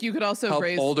you could also help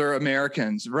raise older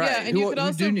Americans, right? Yeah, and you could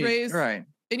also raise right.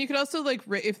 And you could also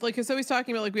if so he's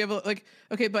talking about we have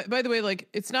okay, but by the way,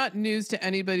 it's not news to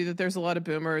anybody that there's a lot of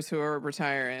boomers who are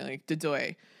retiring,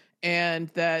 Dedoy. And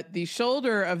that the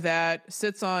shoulder of that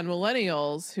sits on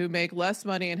millennials who make less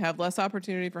money and have less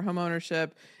opportunity for home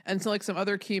ownership. And so some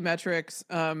other key metrics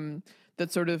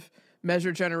that sort of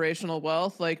measure generational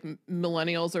wealth,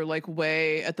 millennials are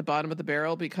way at the bottom of the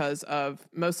barrel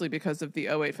mostly because of the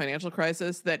 2008 financial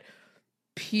crisis that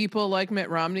people like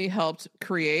Mitt Romney helped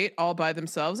create all by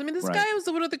themselves. This guy was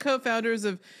one of the co-founders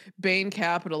of Bain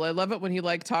Capital. I love it when he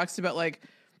talks about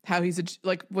how he's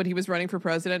when he was running for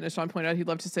president, as Sean pointed out, he'd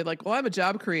love to say well, I'm a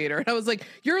job creator. And I was like,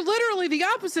 you're literally the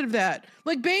opposite of that.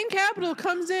 Bain Capital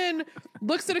comes in,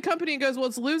 looks at a company and goes, well,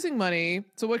 it's losing money.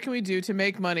 So what can we do to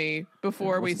make money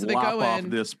before they go off in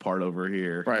this part over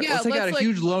here. Right. Yeah, let's take out a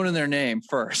huge loan in their name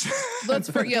first. let's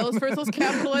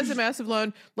capitalize a massive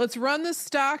loan. Let's run the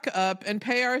stock up and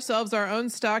pay ourselves our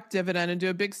own stock dividend and do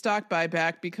a big stock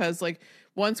buyback because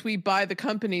once we buy the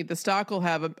company, the stock will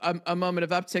have a moment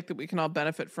of uptick that we can all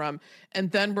benefit from. And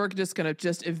then we're just going to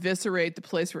eviscerate the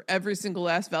place for every single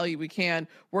last value we can.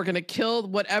 We're going to kill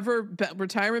whatever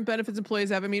retirement benefits employees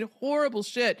have. Horrible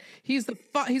shit. He's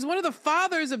one of the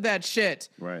fathers of that shit.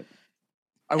 Right.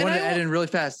 I want to add in really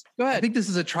fast. Go ahead. I think this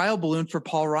is a trial balloon for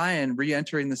Paul Ryan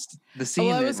re-entering the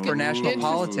scene for national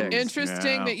politics.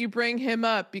 Interesting that you bring him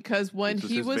up because when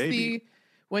he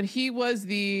was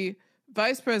the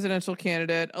vice presidential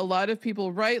candidate, a lot of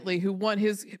people rightly who want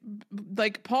his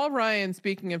Paul Ryan,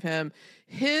 speaking of him,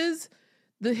 his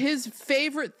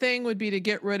favorite thing would be to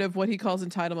get rid of what he calls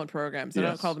entitlement programs. I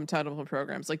don't call them entitlement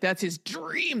programs. That's his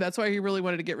dream. That's why he really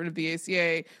wanted to get rid of the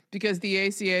ACA, because the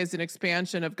ACA is an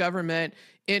expansion of government.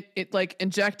 It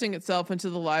injecting itself into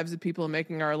the lives of people and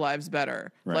making our lives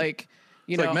better. Right.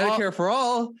 Medicare for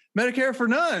all, Medicare for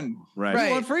none. Right.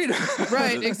 We want freedom.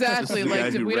 Right, exactly. This is the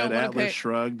guy who we don't read want to pay. Atlas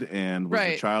Shrugged and was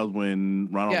a child when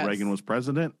Ronald Reagan was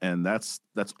president, and that's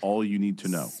all you need to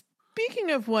know.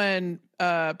 Speaking of when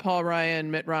Paul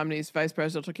Ryan, Mitt Romney's vice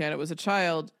presidential candidate, was a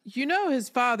child, his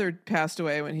father passed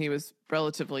away when he was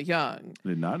relatively young. I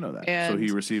did not know that. And so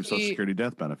he received Social Security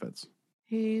death benefits.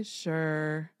 He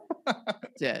sure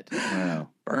did. Wow.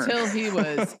 Until he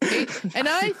was 8. And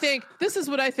I think, this is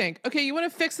what I think. Okay, you want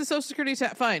to fix the Social Security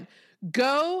tax? Fine.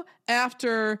 Go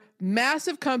after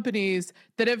massive companies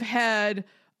that have had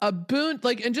a boon,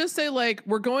 like, and just say, like,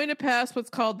 we're going to pass what's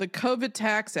called the COVID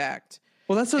Tax Act.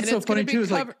 Well, that's what's so funny too.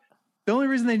 Is like the only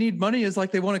reason they need money is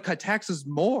like they want to cut taxes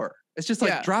more. It's just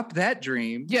like drop that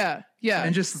dream. Yeah.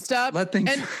 And just stop. Let things.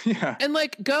 And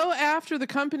like go after the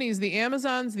companies, the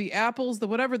Amazons, the Apples, the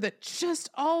whatever that just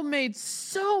all made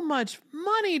so much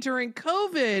money during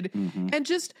COVID, and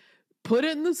just put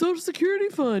it in the Social Security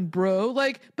fund, bro.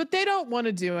 Like, but they don't want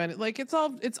to do it. Like it's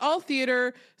all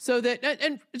theater. So that,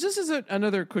 and just as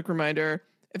another quick reminder,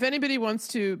 if anybody wants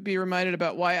to be reminded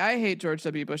about why I hate George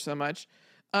W. Bush so much,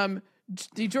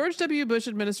 the George W. Bush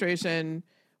administration,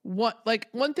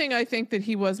 one thing I think that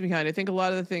he was behind, I think a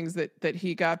lot of the things that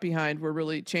he got behind were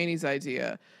really Cheney's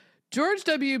idea. George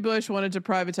W. Bush wanted to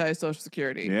privatize Social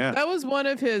Security. Yeah. That was one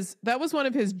of his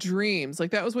dreams.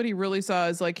 Like that was what he really saw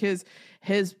as like his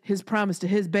promise to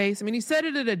his base. I mean, he said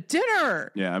it at a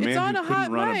dinner. Yeah, a man who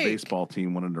couldn't run a baseball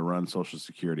team wanted to run Social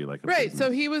Security like a right.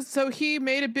 business. So he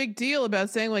made a big deal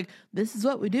about saying like, this is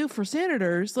what we do for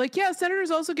senators. Like, yeah, senators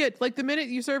also get like the minute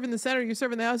you serve in the Senate, you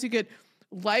serve in the House, you get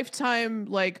lifetime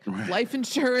life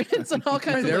insurance and all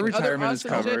kinds of their like, retirement is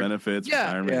covered. Benefits,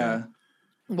 retirement. Yeah.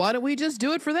 Why don't we just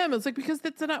do it for them? It's like, because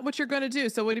that's not what you're going to do.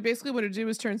 So what he basically wanted to do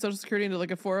was turn Social Security into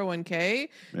like a 401k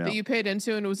that you paid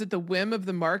into, and it was at the whim of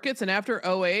the markets. And after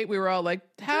 2008, we were all like,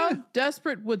 how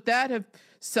desperate would that have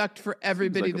sucked for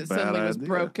everybody that suddenly was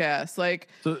broadcast? Like,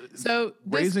 so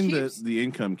raising the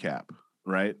income cap,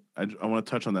 right? I want to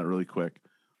touch on that really quick.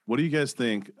 What do you guys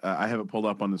think? I have it pulled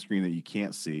up on the screen that you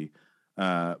can't see.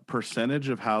 Percentage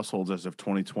of households as of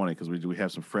 2020, because we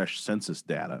have some fresh census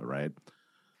data, right?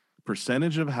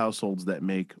 Percentage of households that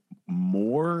make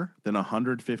more than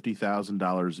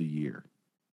 $150,000 a year.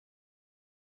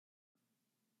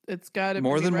 It's got to be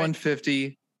more than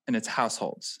 150, and it's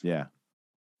households. Yeah.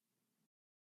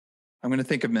 I'm going to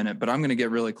think a minute, but I'm going to get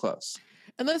really close.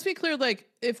 And let's be clear, like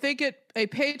if they get a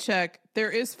paycheck, there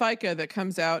is FICA that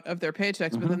comes out of their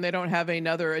paychecks, but then they don't have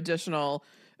another additional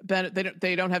benefit.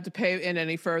 They don't have to pay in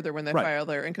any further when they file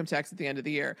their income tax at the end of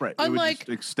the year. Right. Unlike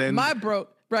extend my broke.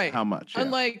 Right. How much? Yeah.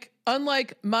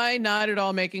 Unlike my not at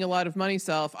all making a lot of money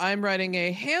self, I'm writing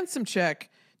a handsome check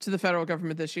to the federal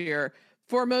government this year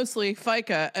for mostly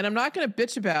FICA, and I'm not going to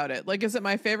bitch about it. Like, is it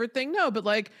my favorite thing? No, but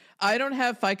like, I don't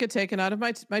have FICA taken out of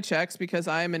my checks because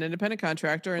I am an independent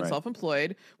contractor and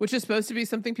self-employed, which is supposed to be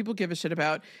something people give a shit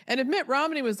about. And if Mitt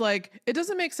Romney was like, it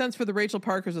doesn't make sense for the Rachel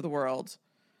Parkers of the world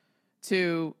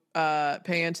to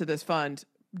pay into this fund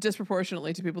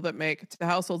disproportionately to people to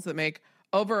households that make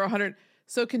over 100.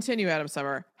 So continue, Adam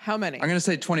Summer. How many? I'm going to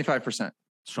say 25%.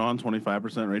 Sean,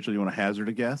 25%. Rachel, you want to hazard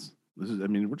a guess?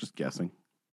 We're just guessing.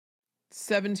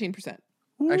 17%. Actually,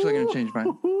 I'm going to change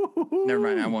mine. Never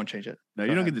mind. I won't change it. No,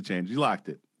 you don't get to change. You locked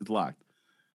it. It's locked.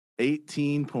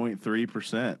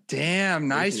 18.3%. Damn.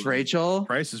 Nice, Rachel.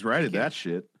 Price is right at that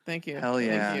shit. Thank you. Hell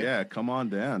yeah. Yeah, come on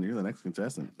down. You're the next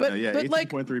contestant. But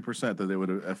 18.3% that they would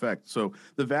affect. So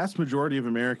the vast majority of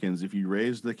Americans, if you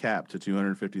raise the cap to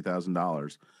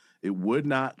 $250,000, it would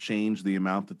not change the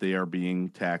amount that they are being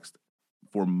taxed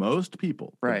for most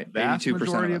people. Right. The vast 82%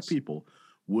 majority of of people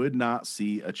would not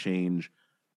see a change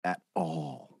at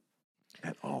all.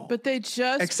 At all. But they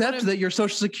just except that your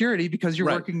Social Security, because you're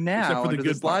working now under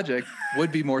this logic,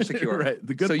 would be more secure. Right.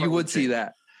 The good so part you would see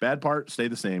that. Bad part stay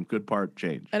the same. Good part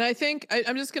change. And I think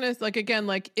I'm just gonna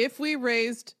if we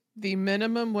raised the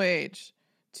minimum wage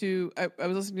to I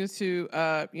was listening to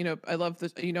I love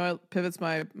this, Pivot's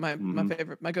my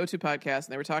favorite, my go-to podcast,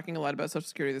 and they were talking a lot about Social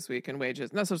Security this week and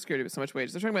wages. Not Social Security, but so much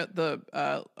wages. They're talking about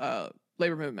the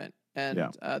labor movement and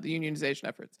the unionization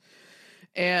efforts.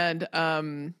 And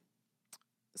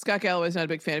Scott Galloway's not a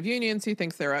big fan of unions. He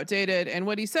thinks they're outdated. And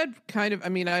what he said I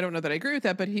don't know that I agree with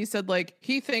that, but he said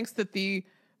he thinks that the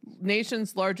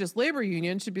nation's largest labor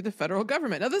union should be the federal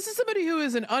government. Now, this is somebody who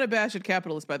is an unabashed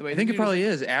capitalist, by the way. I think it probably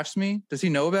is. AFSCME. Does he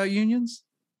know about unions?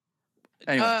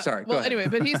 Anyway, sorry. Go ahead. Anyway,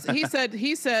 but he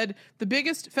said the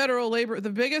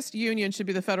biggest union should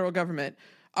be the federal government.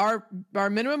 Our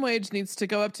minimum wage needs to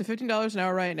go up to $15 an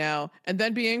hour right now, and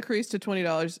then be increased to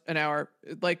 $20 an hour,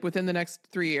 within the next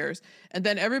 3 years. And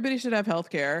then everybody should have health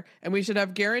care, and we should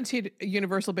have guaranteed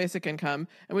universal basic income,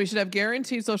 and we should have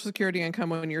guaranteed Social Security income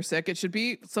when you're sick. It should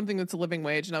be something that's a living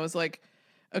wage. And I was like,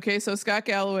 okay, so Scott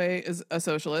Galloway is a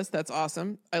socialist. That's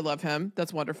awesome. I love him.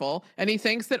 That's wonderful. And he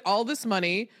thinks that all this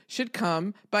money should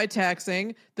come by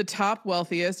taxing the top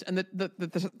wealthiest and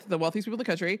the wealthiest people in the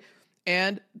country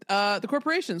and the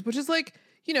corporations, which is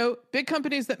big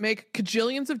companies that make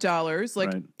cajillions of dollars,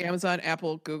 like Right. Amazon,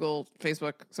 Apple, Google,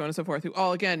 Facebook, so on and so forth, who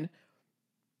all, again,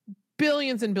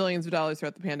 billions and billions of dollars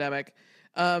throughout the pandemic.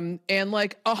 And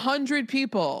like 100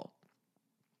 people,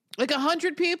 like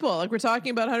we're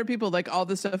talking about 100 people, like all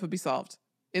this stuff would be solved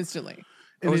instantly.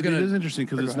 And it is interesting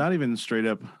because it's not even straight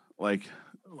up like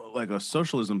a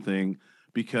socialism thing,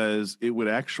 because it would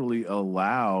actually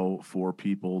allow for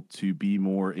people to be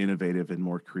more innovative and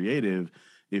more creative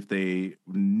if they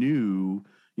knew,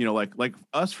 like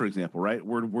us, for example, right?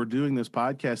 We're doing this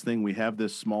podcast thing. We have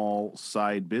this small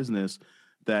side business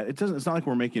that it's not like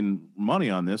we're making money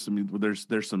on this. I mean, there's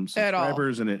some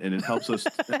subscribers and it helps us,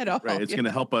 At all, right? It's going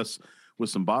to help us with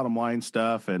some bottom line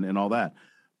stuff and all that.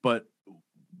 But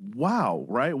wow,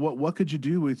 right? What could you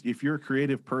do if you're a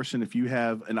creative person, if you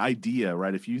have an idea,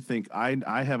 right? If you think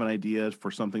I have an idea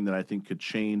for something that I think could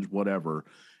change whatever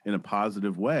in a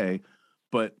positive way,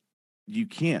 but you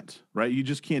can't, right? You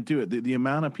just can't do it. The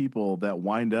amount of people that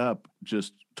wind up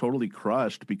just totally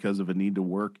crushed because of a need to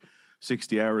work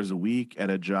 60 hours a week at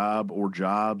a job or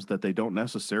jobs that they don't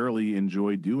necessarily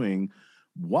enjoy doing.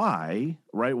 Why,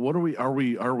 right? What are we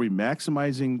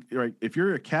maximizing, right? If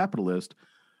you're a capitalist,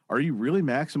 are you really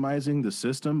maximizing the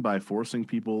system by forcing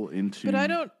people into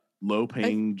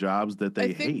low-paying jobs that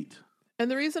they hate? And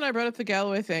the reason I brought up the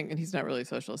Galloway thing, and he's not really a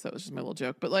socialist, that was just my little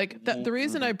joke, but like the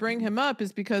reason I bring him up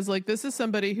is because like this is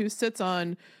somebody who sits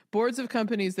on boards of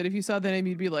companies that if you saw the name,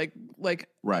 you'd be like,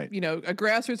 right. A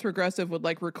grassroots progressive would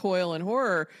like recoil in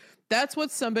horror. That's what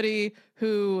somebody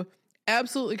who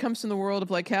absolutely comes from the world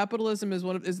of like capitalism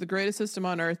is the greatest system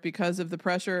on earth because of the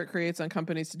pressure it creates on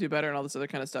companies to do better and all this other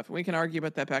kind of stuff. And we can argue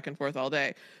about that back and forth all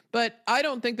day. But I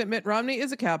don't think that Mitt Romney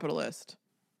is a capitalist.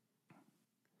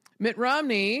 Mitt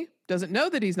Romney doesn't know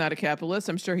that he's not a capitalist.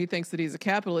 I'm sure he thinks that he's a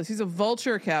capitalist. He's a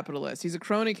vulture capitalist. He's a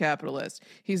crony capitalist.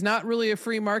 He's not really a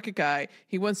free market guy.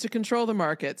 He wants to control the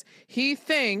markets. He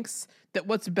thinks that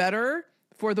what's better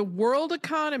for the world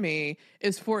economy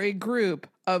is for a group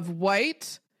of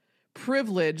white,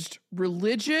 privileged,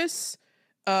 religious,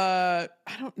 I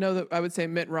don't know that I would say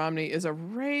Mitt Romney is a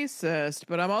racist,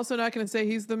 but I'm also not going to say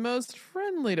he's the most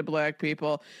friendly to black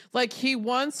people. Like, he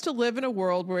wants to live in a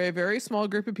world where a very small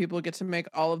group of people get to make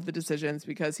all of the decisions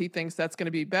because he thinks that's going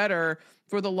to be better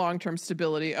for the long-term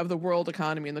stability of the world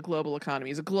economy and the global economy.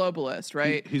 He's a globalist,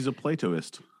 right? He's a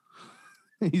Platoist.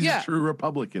 He's a true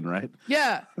Republican, right?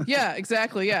 Yeah,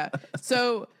 exactly, yeah.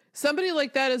 So somebody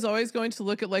like that is always going to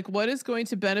look at like what is going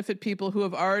to benefit people who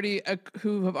have already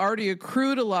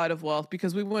accrued a lot of wealth,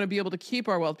 because we want to be able to keep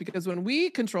our wealth, because when we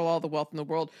control all the wealth in the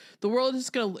world is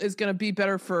going to be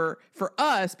better for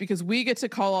us because we get to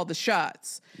call all the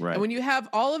shots. Right. And when you have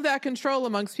all of that control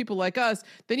amongst people like us,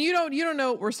 then you don't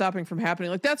know what we're stopping from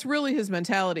happening. Like, that's really his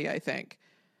mentality, I think.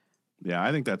 Yeah,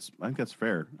 I think that's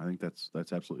fair. I think that's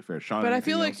absolutely fair. Sean, but I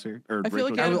feel like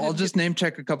I'll just name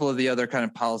check a couple of the other kind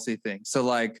of policy things. So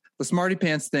like the smarty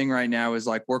pants thing right now is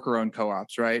like worker-owned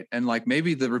co-ops, right? And like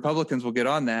maybe the Republicans will get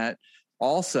on that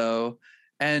also.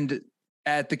 And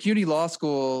at the CUNY Law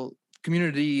School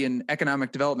Community and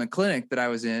Economic Development Clinic that I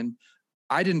was in,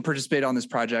 I didn't participate on this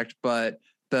project, but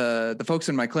the folks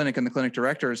in my clinic and the clinic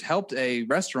directors helped a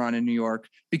restaurant in New York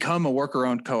become a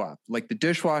worker-owned co-op. Like the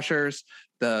dishwashers,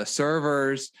 the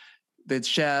servers, the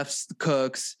chefs, the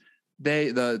cooks,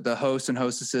 the hosts and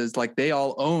hostesses, like they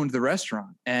all owned the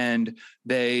restaurant, and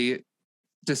they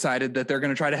decided that they're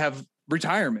going to try to have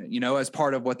retirement, as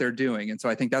part of what they're doing. And so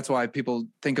I think that's why people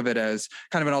think of it as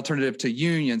kind of an alternative to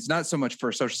unions, not so much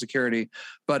for Social Security,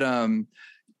 but kind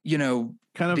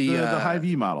of the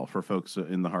Hy-Vee model for folks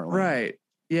in the heartland. Right.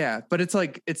 Yeah. But it's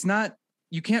like,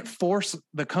 you can't force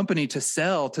the company to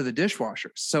sell to the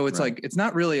dishwashers. So it's like, it's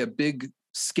not really a big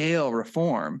scale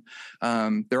reform.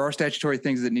 There are statutory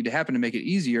things that need to happen to make it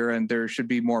easier, and there should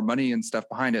be more money and stuff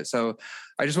behind it. So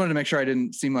I just wanted to make sure I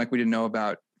didn't seem like we didn't know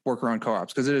about worker-owned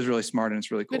co-ops, because it is really smart and it's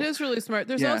really cool. It is really smart.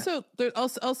 There's also,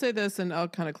 I'll say this and I'll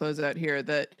kind of close out here,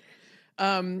 that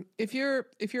if you're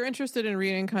interested in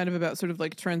reading kind of about sort of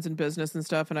like trends in business and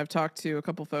stuff, and I've talked to a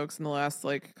couple folks in the last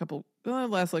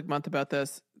month about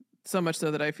this, so much so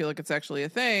that I feel like it's actually a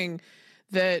thing,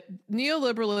 that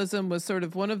neoliberalism was sort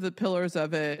of one of the pillars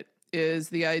of it is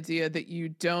the idea that you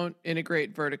don't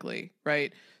integrate vertically,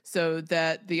 right? So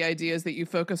that the idea is that you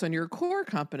focus on your core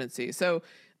competency. So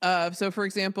for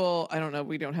example, I don't know,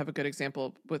 we don't have a good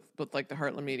example with like the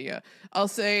Heartland Media. I'll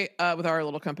say with our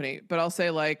little company, but I'll say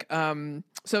like,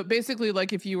 so basically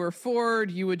like if you were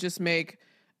Ford, you would just make,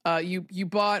 you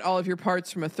bought all of your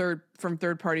parts from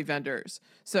third party vendors.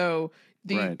 So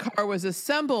the car was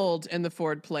assembled in the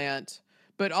Ford plant,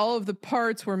 but all of the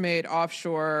parts were made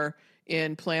offshore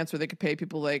in plants where they could pay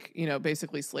people like,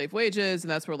 basically slave wages.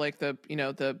 And that's where like the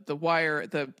wire,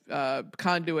 the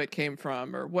conduit came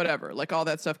from or whatever, like all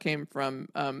that stuff came from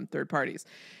third parties.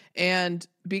 And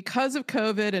because of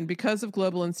COVID and because of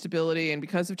global instability and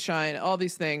because of China, all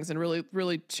these things, and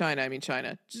really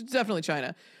China, definitely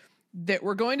China, that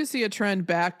we're going to see a trend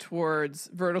back towards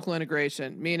vertical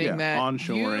integration, meaning that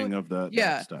onshoring of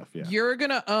that stuff. Yeah. You're going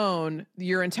to own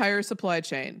your entire supply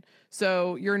chain.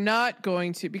 So you're not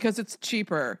going to, because it's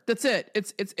cheaper. That's it.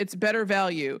 It's better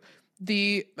value.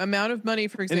 The amount of money,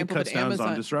 for example, and it cuts that Amazon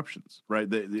down on disruptions, right?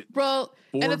 Ford,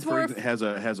 and it's more has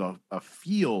a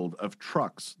field of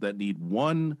trucks that need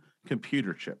one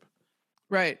computer chip.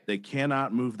 Right. They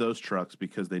cannot move those trucks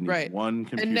because they need one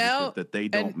computer chip that they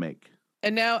don't make.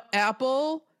 And now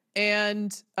Apple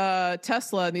and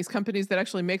Tesla and these companies that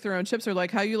actually make their own chips are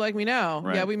like, how you like me now?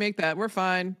 Right. Yeah, we make that. We're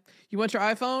fine. You want your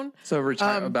iPhone? So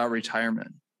about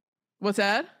retirement. What's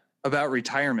that? About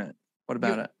retirement. What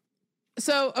about it?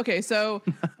 So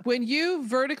when you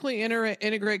vertically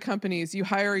integrate companies, you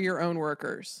hire your own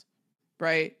workers,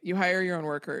 right? You hire your own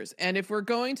workers. And if we're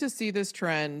going to see this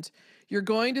trend, you're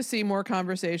going to see more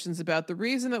conversations about the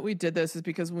reason that we did this is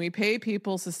because when we pay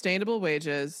people sustainable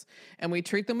wages and we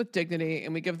treat them with dignity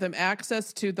and we give them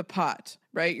access to the pot,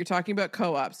 right? You're talking about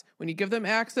co-ops. When you give them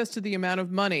access to the amount of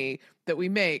money that we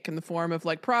make in the form of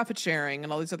like profit sharing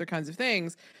and all these other kinds of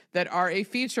things that are a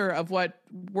feature of what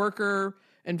worker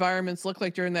environments look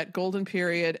like during that golden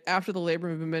period after the labor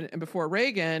movement and before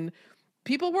Reagan,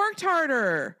 people worked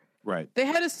harder. Right. They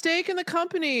had a stake in the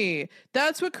company.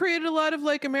 That's what created a lot of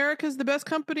like America's the best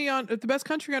country on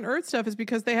earth stuff is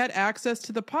because they had access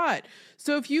to the pot.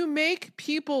 So if you make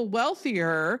people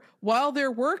wealthier while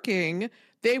they're working,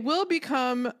 they will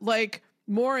become like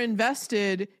more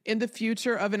invested in the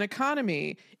future of an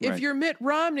economy. If you're Mitt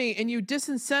Romney and you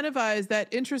disincentivize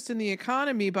that interest in the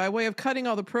economy by way of cutting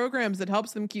all the programs that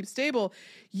helps them keep stable,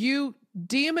 you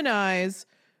demonize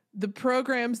the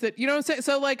programs that, you know what I'm saying?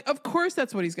 So like, of course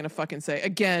that's what he's going to fucking say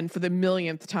again for the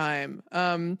millionth time.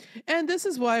 And this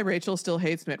is why Rachel still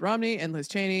hates Mitt Romney and Liz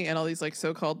Cheney and all these like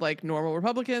so-called like normal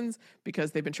Republicans,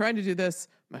 because they've been trying to do this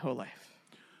my whole life.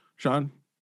 Sean,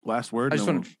 last word. I just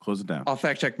want to close it down. I'll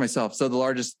fact check myself. So the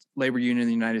largest labor union in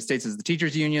the United States is the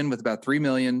teachers union with about 3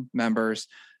 million members.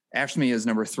 AFSCME is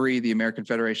number 3, the American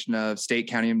Federation of State,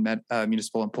 County, and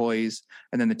Municipal Employees.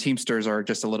 And then the Teamsters are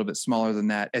just a little bit smaller than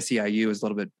that. SEIU is a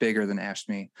little bit bigger than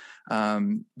AFSCME.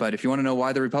 But if you want to know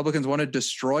why the Republicans want to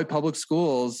destroy public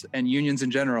schools and unions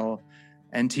in general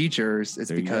and teachers,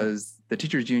 it's because the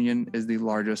teachers union is the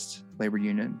largest labor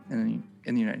union in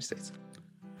the United States.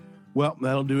 Well,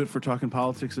 that'll do it for Talking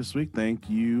Politics this week. Thank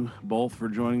you both for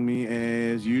joining me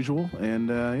as usual. And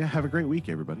have a great week,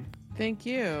 everybody. Thank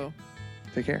you.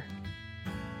 Take care.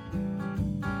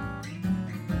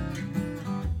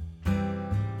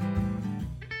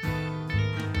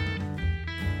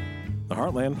 The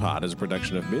Heartland Pod is a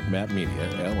production of Mid-Map Media,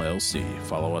 LLC.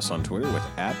 Follow us on Twitter with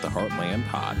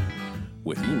 @TheHeartlandPod.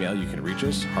 With email, you can reach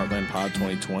us,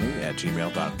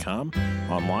 heartlandpod2020@gmail.com,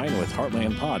 online with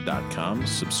heartlandpod.com,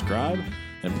 subscribe,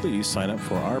 and please sign up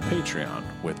for our Patreon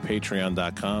with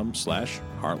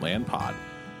patreon.com/heartlandpod.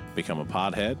 Become a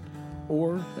podhead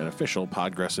or an official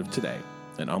Podgressive today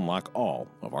and unlock all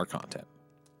of our content.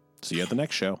 See you at the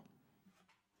next show.